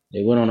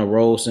 They went on a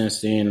roll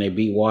since then. They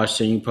beat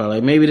Washington. You probably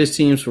like, maybe this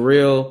team's for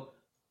real.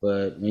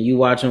 But when you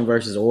watch them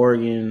versus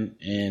Oregon,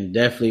 and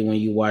definitely when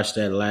you watch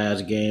that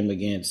last game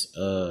against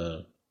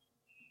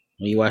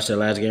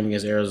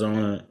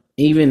Arizona,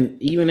 even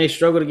they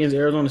struggled against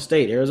Arizona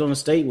State. Arizona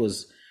State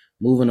was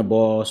moving the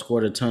ball,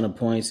 scored a ton of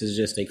points. It's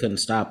just they couldn't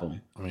stop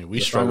them. I mean, we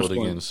struggled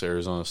against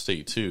Arizona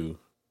State too.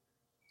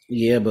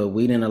 Yeah, but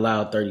we didn't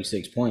allow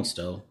 36 points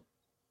though.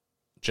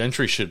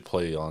 Gentry should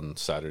play on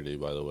Saturday,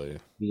 by the way.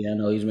 Yeah, I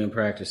know he's been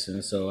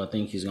practicing, so I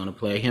think he's going to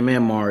play. Him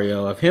and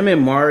Mario. If him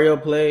and Mario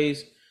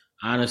plays,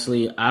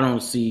 honestly, I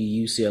don't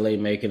see UCLA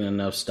making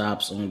enough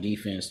stops on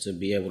defense to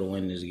be able to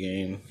win this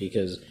game,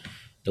 because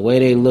the way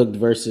they looked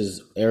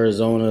versus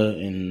Arizona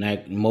and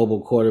that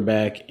mobile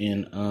quarterback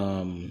and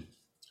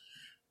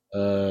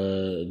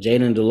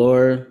Jaden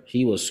Delore,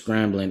 he was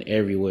scrambling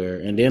everywhere.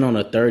 And then on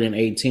a 3rd and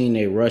 18,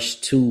 they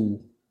rushed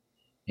 2,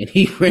 and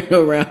he ran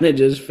around and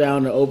just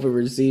found an open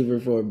receiver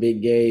for a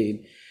big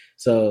gain.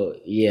 So,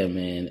 yeah,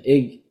 man.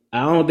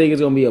 I don't think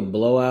it's going to be a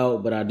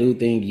blowout, but I do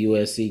think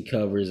USC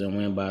covers and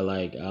win by,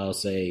 like, I'll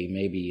say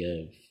maybe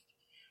a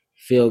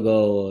field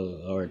goal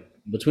or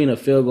between a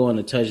field goal and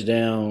a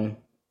touchdown.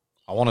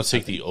 I want to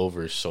take the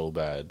over so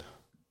bad.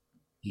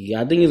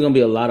 Yeah, I think it's going to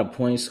be a lot of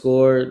points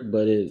scored,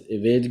 but if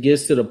it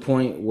gets to the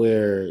point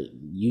where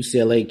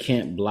UCLA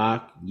can't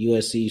block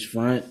USC's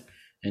front,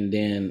 and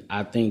then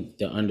I think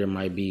the under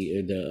might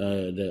be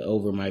the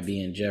over might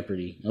be in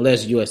jeopardy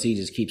unless USC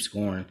just keeps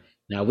scoring.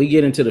 Now we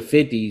get into the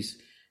 50s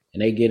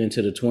and they get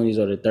into the 20s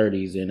or the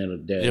 30s, and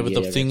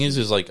it'll. The thing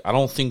is like I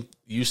don't think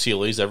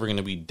UCLA is ever going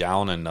to be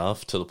down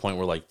enough to the point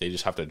where like they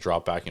just have to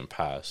drop back and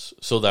pass.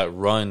 So that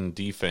run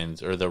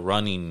defense or the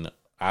running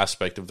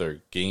aspect of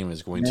their game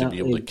is going to be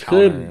able to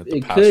counter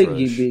the pass rush. It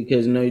could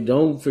because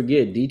don't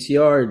forget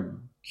DTR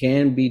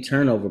can be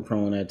turnover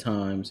prone at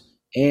times.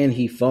 And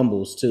he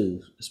fumbles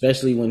too,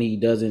 especially when he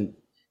doesn't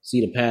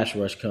see the pass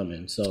rush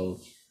coming. So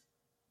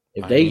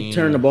if they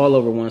turn the ball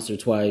over once or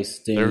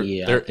twice, then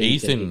they're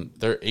eighth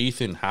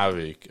in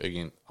havoc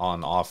again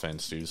on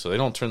offense, dude. So they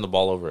don't turn the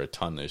ball over a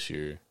ton this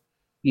year.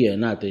 Yeah,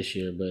 not this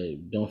year,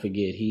 but don't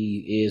forget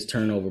he is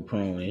turnover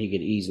prone, and he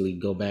could easily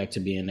go back to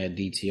being that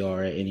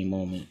DTR at any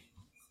moment.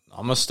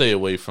 I'm gonna stay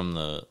away from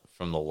the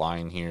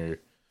line here.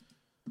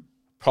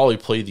 Probably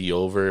play the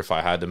over if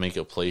I had to make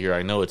a play here.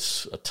 I know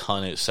it's a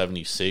ton at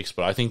 76,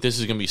 but I think this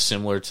is going to be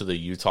similar to the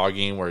Utah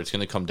game where it's going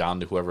to come down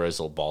to whoever has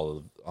the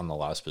ball on the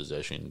last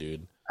possession,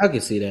 dude. I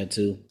can see that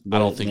too. I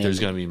don't think there's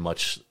going to be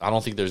much. I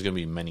don't think there's going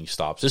to be many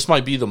stops. This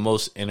might be the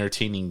most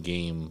entertaining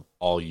game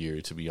all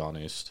year, to be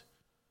honest.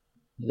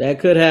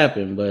 That could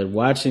happen, but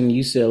watching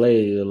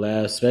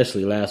UCLA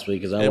especially last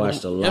week, because I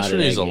watched a lot of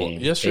that game.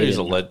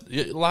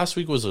 Last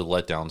week was a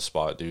letdown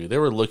spot, dude. They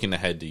were looking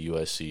ahead to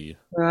USC.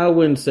 I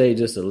wouldn't say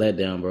just a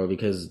letdown, bro,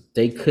 because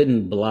they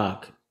couldn't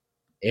block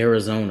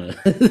Arizona.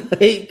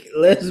 Like,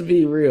 let's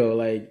be real.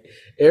 Like,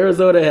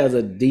 Arizona has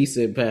a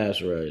decent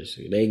pass rush.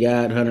 They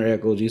got Hunter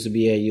Echols, used to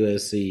be at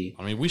USC.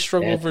 I mean, we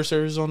struggled versus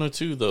Arizona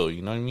too, though.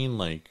 You know what I mean?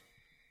 Like,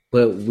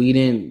 but we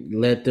didn't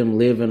let them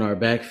live in our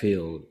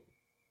backfield.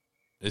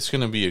 It's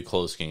going to be a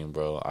close game,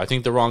 bro. I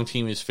think the wrong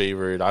team is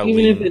favored.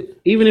 Even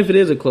if it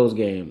is a close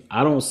game,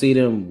 I don't see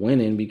them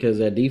winning because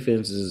that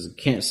defense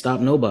can't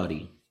stop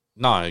nobody.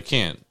 No, it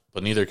can't.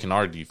 But neither can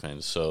our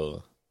defense.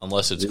 So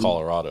unless it's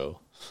Colorado,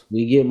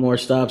 we get more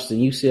stops than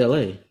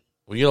UCLA.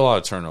 We get a lot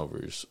of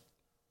turnovers.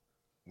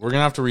 We're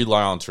gonna have to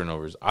rely on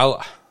turnovers.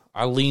 The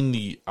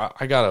only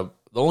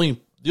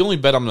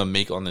bet I'm gonna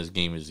make on this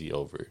game is the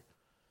over.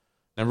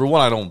 Number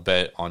one, I don't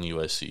bet on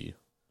USC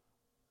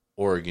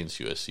or against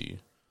USC.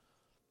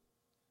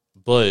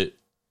 But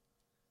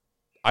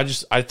I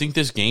think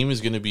this game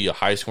is going to be a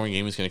high-scoring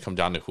game. It's going to come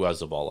down to who has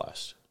the ball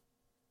last.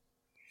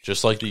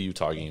 Just like the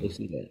Utah game.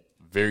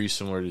 Very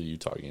similar to the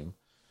Utah game.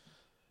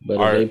 But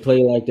if they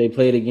play like they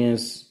played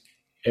against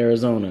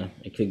Arizona,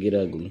 it could get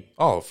ugly.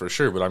 Oh, for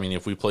sure. But, I mean,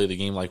 if we play the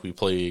game like we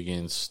play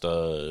against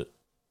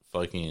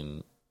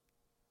fucking,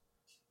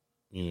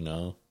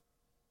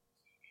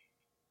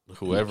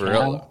 whoever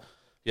else.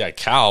 Yeah,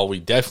 Cal, we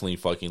definitely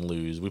fucking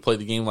lose. We play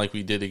the game like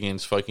we did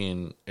against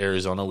fucking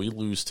Arizona, we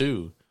lose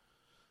too.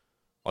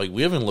 Like,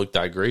 we haven't looked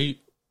that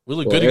great. We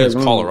look good against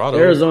Colorado.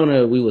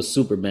 Arizona, we was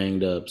super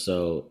banged up,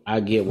 so I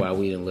get why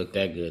we didn't look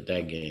that good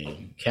that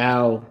game.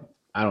 Cal,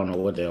 I don't know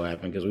what the hell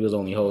happened because we was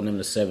only holding them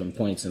to 7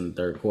 points in the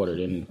third quarter.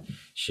 Then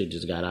shit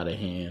just got out of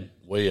hand.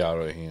 Way out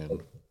of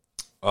hand.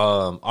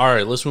 All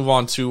right, let's move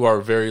on to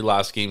our very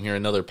last game here.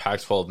 Another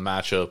Pac-12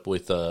 matchup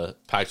with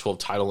Pac-12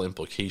 title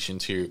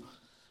implications here.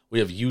 We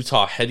have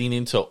Utah heading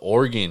into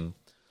Oregon.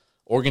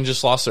 Oregon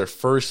just lost their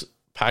first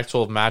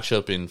Pac-12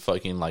 matchup in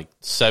fucking like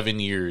 7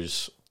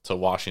 years to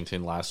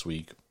Washington last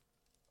week.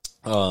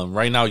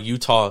 Right now,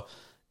 Utah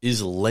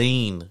is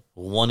laying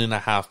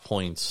 1.5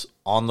 points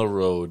on the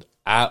road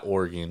at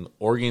Oregon.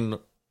 Oregon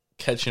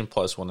catching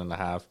plus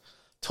 1.5.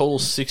 Total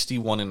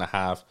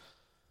 61.5.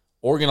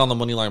 Oregon on the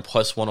money line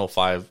plus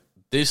 105.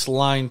 This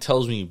line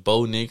tells me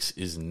Bo Nix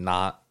is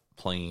not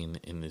playing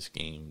in this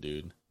game,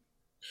 dude.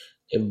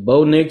 If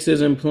Bo Nix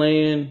isn't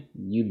playing,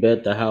 you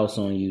bet the house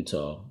on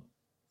Utah.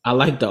 I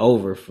like the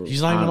over for.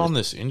 He's not even on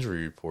this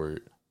injury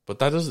report, but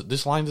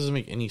this line doesn't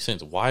make any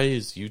sense. Why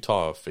is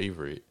Utah a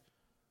favorite?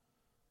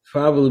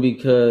 Probably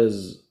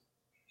because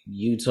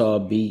Utah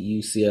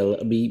beat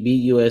UCLA,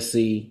 beat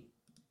USC,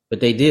 but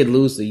they did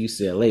lose to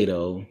UCLA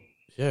though.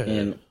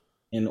 Yeah,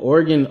 and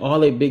Oregon, all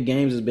their big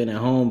games has been at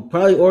home.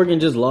 Probably Oregon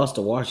just lost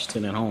to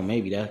Washington at home.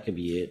 Maybe that could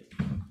be it.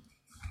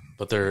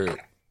 But they're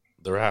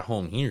at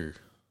home here.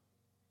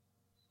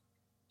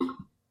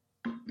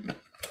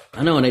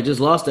 I know, and they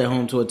just lost at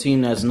home to a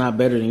team that's not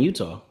better than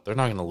Utah. They're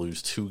not going to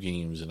lose 2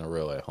 games in a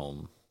row at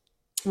home.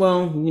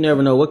 Well, you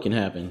never know what can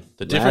happen.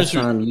 The difference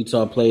last time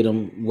Utah played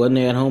them, wasn't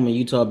they at home and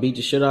Utah beat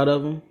the shit out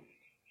of them?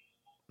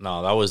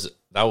 No, that was.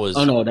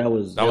 Oh no, that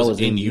was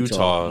in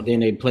Utah. Then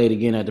they played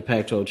again at the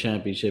Pac-12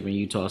 championship, and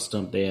Utah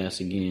stumped their ass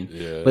again.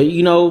 Yeah. But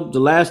the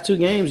last 2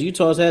 games,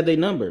 Utah's had their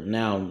number.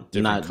 Now,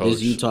 Different coach.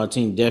 This Utah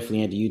team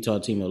definitely ain't the Utah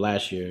team of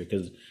last year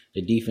because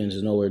the defense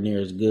is nowhere near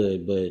as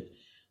good. But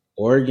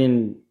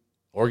Oregon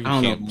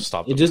can't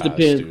stop the it just pass,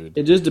 depends. dude.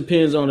 It just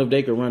depends on if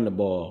they can run the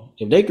ball.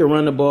 If they can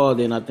run the ball,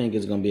 then I think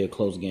it's going to be a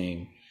close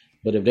game.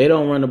 But if they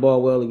don't run the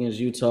ball well against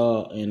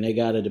Utah and they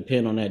got to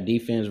depend on that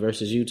defense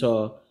versus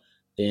Utah,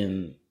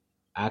 then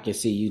I can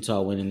see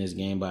Utah winning this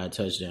game by a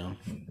touchdown.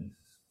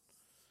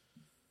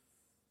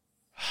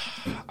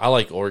 I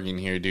like Oregon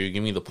here, dude.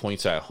 Give me the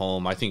points at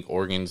home. I think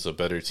Oregon's a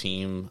better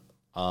team.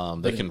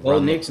 They can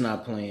run. Nick's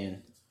not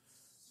playing.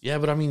 Yeah,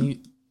 but I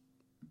mean,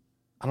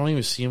 I don't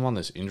even see him on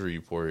this injury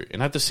report.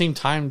 And at the same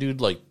time,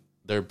 dude, like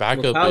their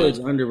backup. College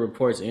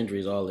underreports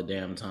injuries all the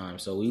damn time,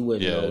 so we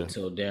wouldn't know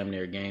until damn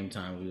near game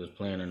time if he was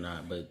playing or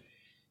not. But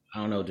I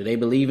don't know. Do they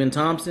believe in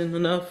Thompson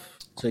enough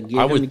to give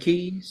him the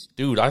keys?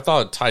 Dude, I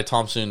thought Ty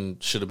Thompson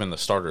should have been the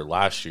starter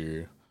last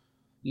year.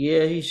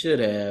 Yeah, he should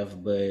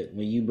have. But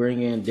when you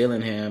bring in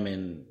Dillingham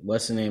and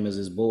what's the name is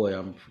his boy,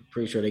 I'm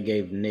pretty sure they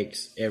gave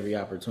Nix every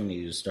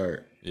opportunity to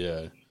start.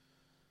 Yeah.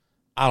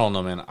 I don't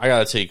know, man. I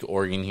got to take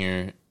Oregon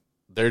here.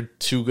 They're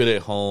too good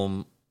at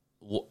home.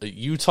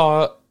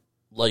 Utah,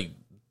 like,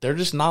 they're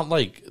just not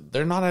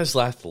they're not as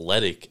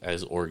athletic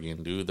as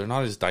Oregon, dude. They're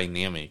not as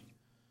dynamic.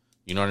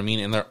 You know what I mean?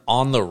 And they're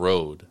on the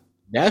road.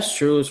 That's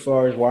true as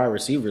far as wide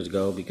receivers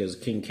go because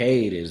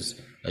Kincaid is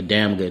a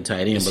damn good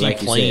tight end. Is but he like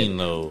playing, you said,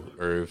 though?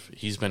 Or if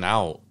he's been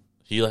out?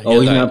 He's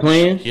not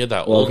playing? He had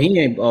that he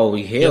ain't. Oh,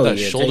 he had that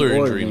shoulder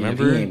injury,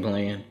 remember? He ain't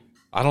playing.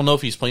 I don't know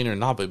if he's playing or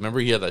not, but remember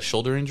he had that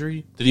shoulder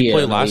injury? Did he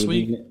play last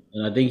week?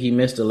 And I think he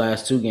missed the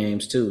last 2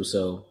 games too,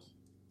 so.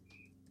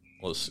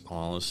 Let's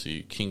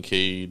see.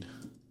 Kincaid,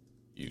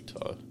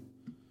 Utah.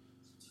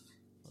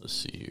 Let's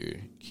see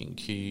here.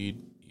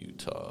 Kincaid,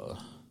 Utah.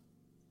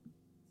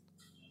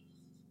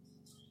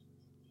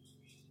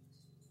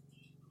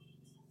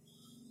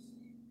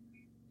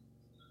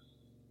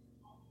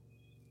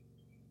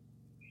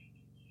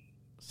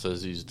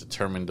 Says he's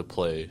determined to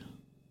play.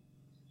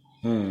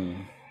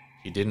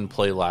 He didn't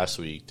play last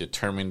week.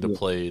 Determined to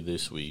play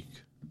this week.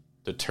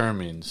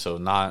 Determined, so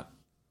not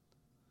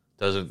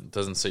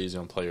doesn't say he's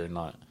gonna play or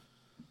not.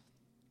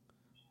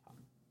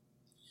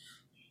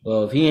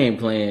 Well, if he ain't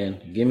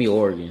playing, give me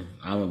Oregon.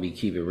 I'm gonna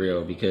keep it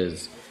real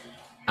because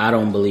I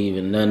don't believe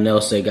in nothing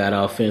else they got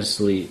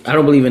offensively. I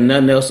don't believe in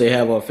nothing else they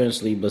have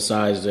offensively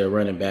besides their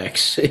running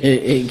backs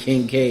in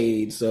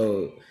Kincaid.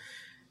 So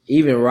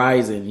even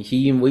Rising,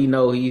 we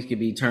know he could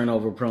be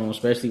turnover prone,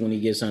 especially when he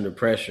gets under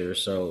pressure.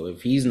 So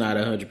if he's not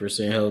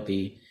 100%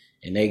 healthy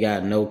and they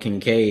got no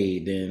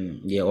Kincaid,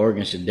 then yeah,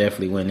 Oregon should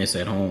definitely win this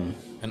at home.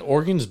 And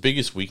Oregon's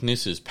biggest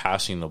weakness is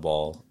passing the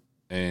ball.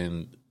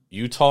 And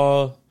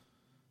Utah,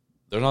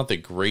 they're not the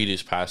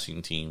greatest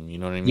passing team. You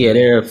know what I mean? Yeah,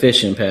 they're an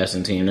efficient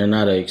passing team. They're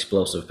not an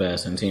explosive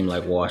passing team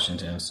like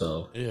Washington.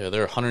 So yeah,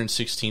 they're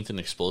 116th in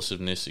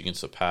explosiveness against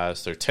the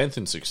pass. They're 10th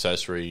in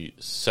success rate,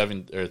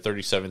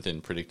 37th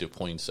in predictive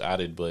points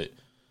added. But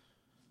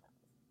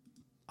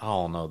I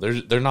don't know.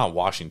 They're not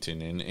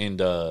Washington.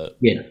 And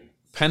yeah,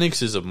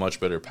 Penix is a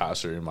much better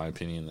passer in my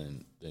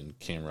opinion than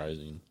Cam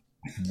Rising.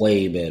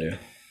 Way better.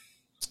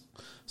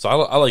 So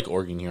I like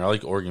Oregon here. I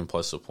like Oregon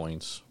plus the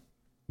points.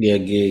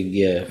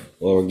 Yeah.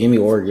 Or give me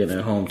Oregon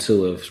at home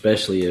too,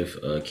 especially if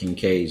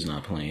Kincaid's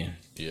not playing.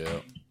 Yeah.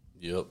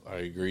 Yep, I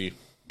agree.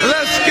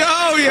 Let's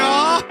go,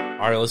 y'all!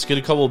 All right, let's get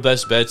a couple of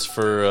best bets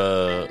for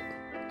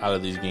out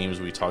of these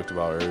games we talked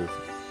about,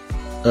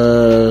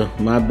 Irv.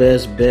 My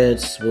best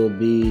bets will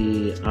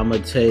be I'm gonna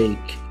take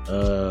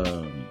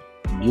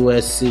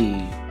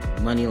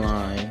USC money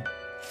line,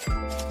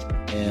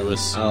 and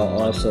USC I'll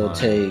also line.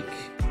 take.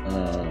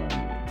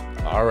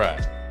 All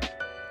right.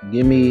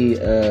 Give me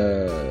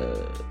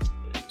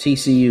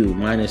TCU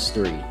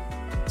 -3.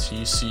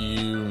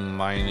 TCU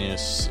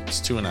minus,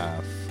 it's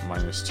 2.5.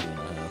 Minus 2.5.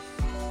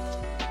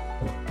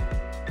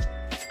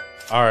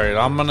 All right,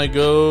 I'm going to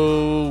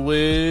go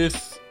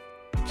with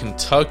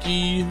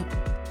Kentucky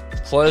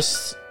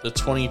plus the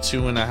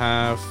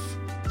 22.5.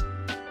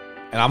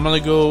 And I'm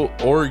going to go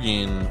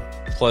Oregon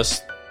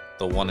plus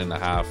the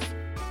 1.5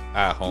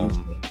 at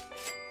home.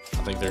 I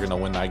think they're going to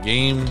win that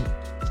game.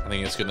 I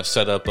think it's going to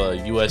set up a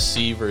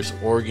USC versus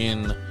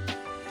Oregon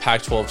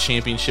Pac-12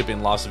 championship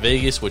in Las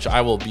Vegas, which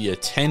I will be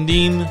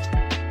attending.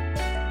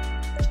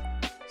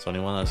 So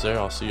anyone that's there,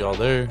 I'll see y'all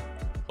there.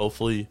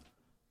 Hopefully,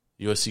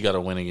 USC got a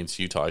win against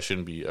Utah. Against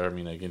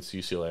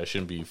UCLA. I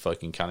shouldn't be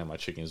fucking counting my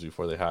chickens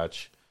before they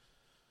hatch.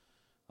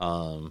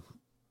 So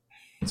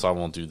I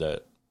won't do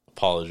that.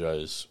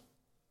 Apologize.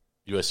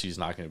 USC is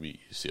not going to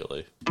beat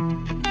UCLA.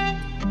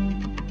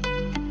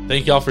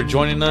 Thank y'all for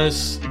joining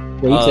us.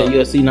 Well, you said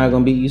USC not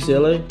gonna beat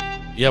UCLA?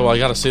 Yeah, well, I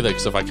gotta say that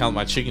because if I count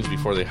my chickens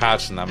before they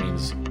hatch, then that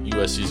means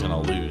USC's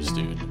gonna lose,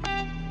 dude.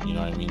 You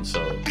know what I mean?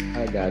 So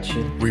I got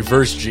you.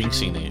 Reverse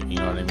jinxing it. You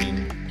know what I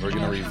mean? We're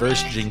gonna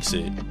reverse jinx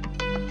it.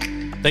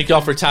 Thank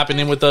y'all for tapping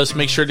in with us.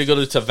 Make sure to go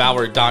to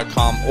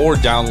Tavour.com or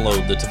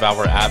download the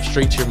Tavour app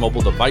straight to your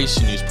mobile device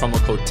and use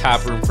promo code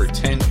TAPROOM for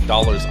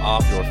 $10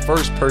 off your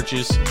first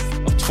purchase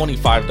of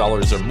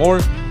 $25 or more.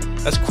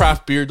 That's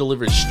craft beer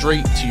delivered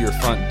straight to your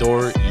front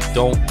door. You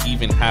don't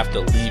even have to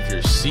leave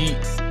your seat.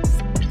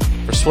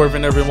 For Swerve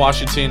and Urban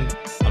Washington,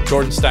 I'm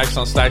Jordan Stacks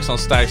on Stacks on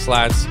Stacks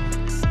Lads.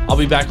 I'll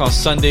be back on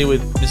Sunday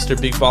with Mr.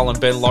 Big Ball and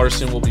Ben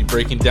Larson. We'll be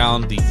breaking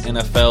down the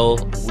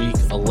NFL Week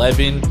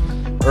 11.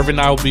 Irvin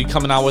and I will be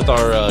coming out with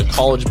our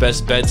college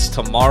best bets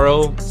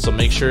tomorrow. So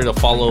make sure to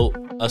follow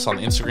us on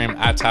Instagram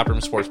at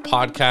Taproom Sports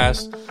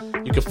Podcast.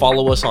 You can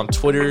follow us on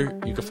Twitter.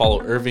 You can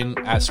follow Irvin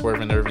at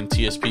Swerve and Irvin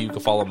TSP. You can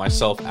follow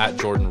myself at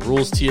Jordan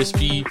Rules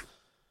TSP.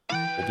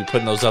 We'll be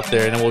putting those up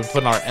there. And then we'll be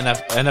putting our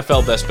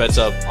NFL best bets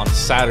up on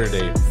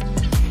Saturday.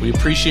 We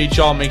appreciate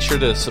y'all. Make sure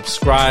to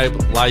subscribe,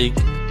 like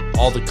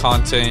all the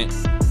content.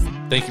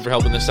 Thank you for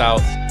helping us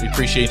out. We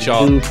appreciate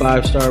y'all.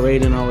 5-star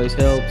rating always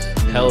helps.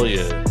 Hell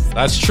yeah.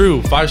 That's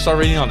true. 5-star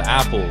rating on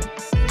Apple.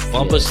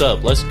 Bump us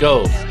up. Let's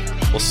go.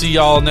 We'll see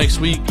y'all next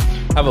week.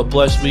 Have a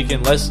blessed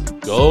weekend. Let's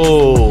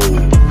go.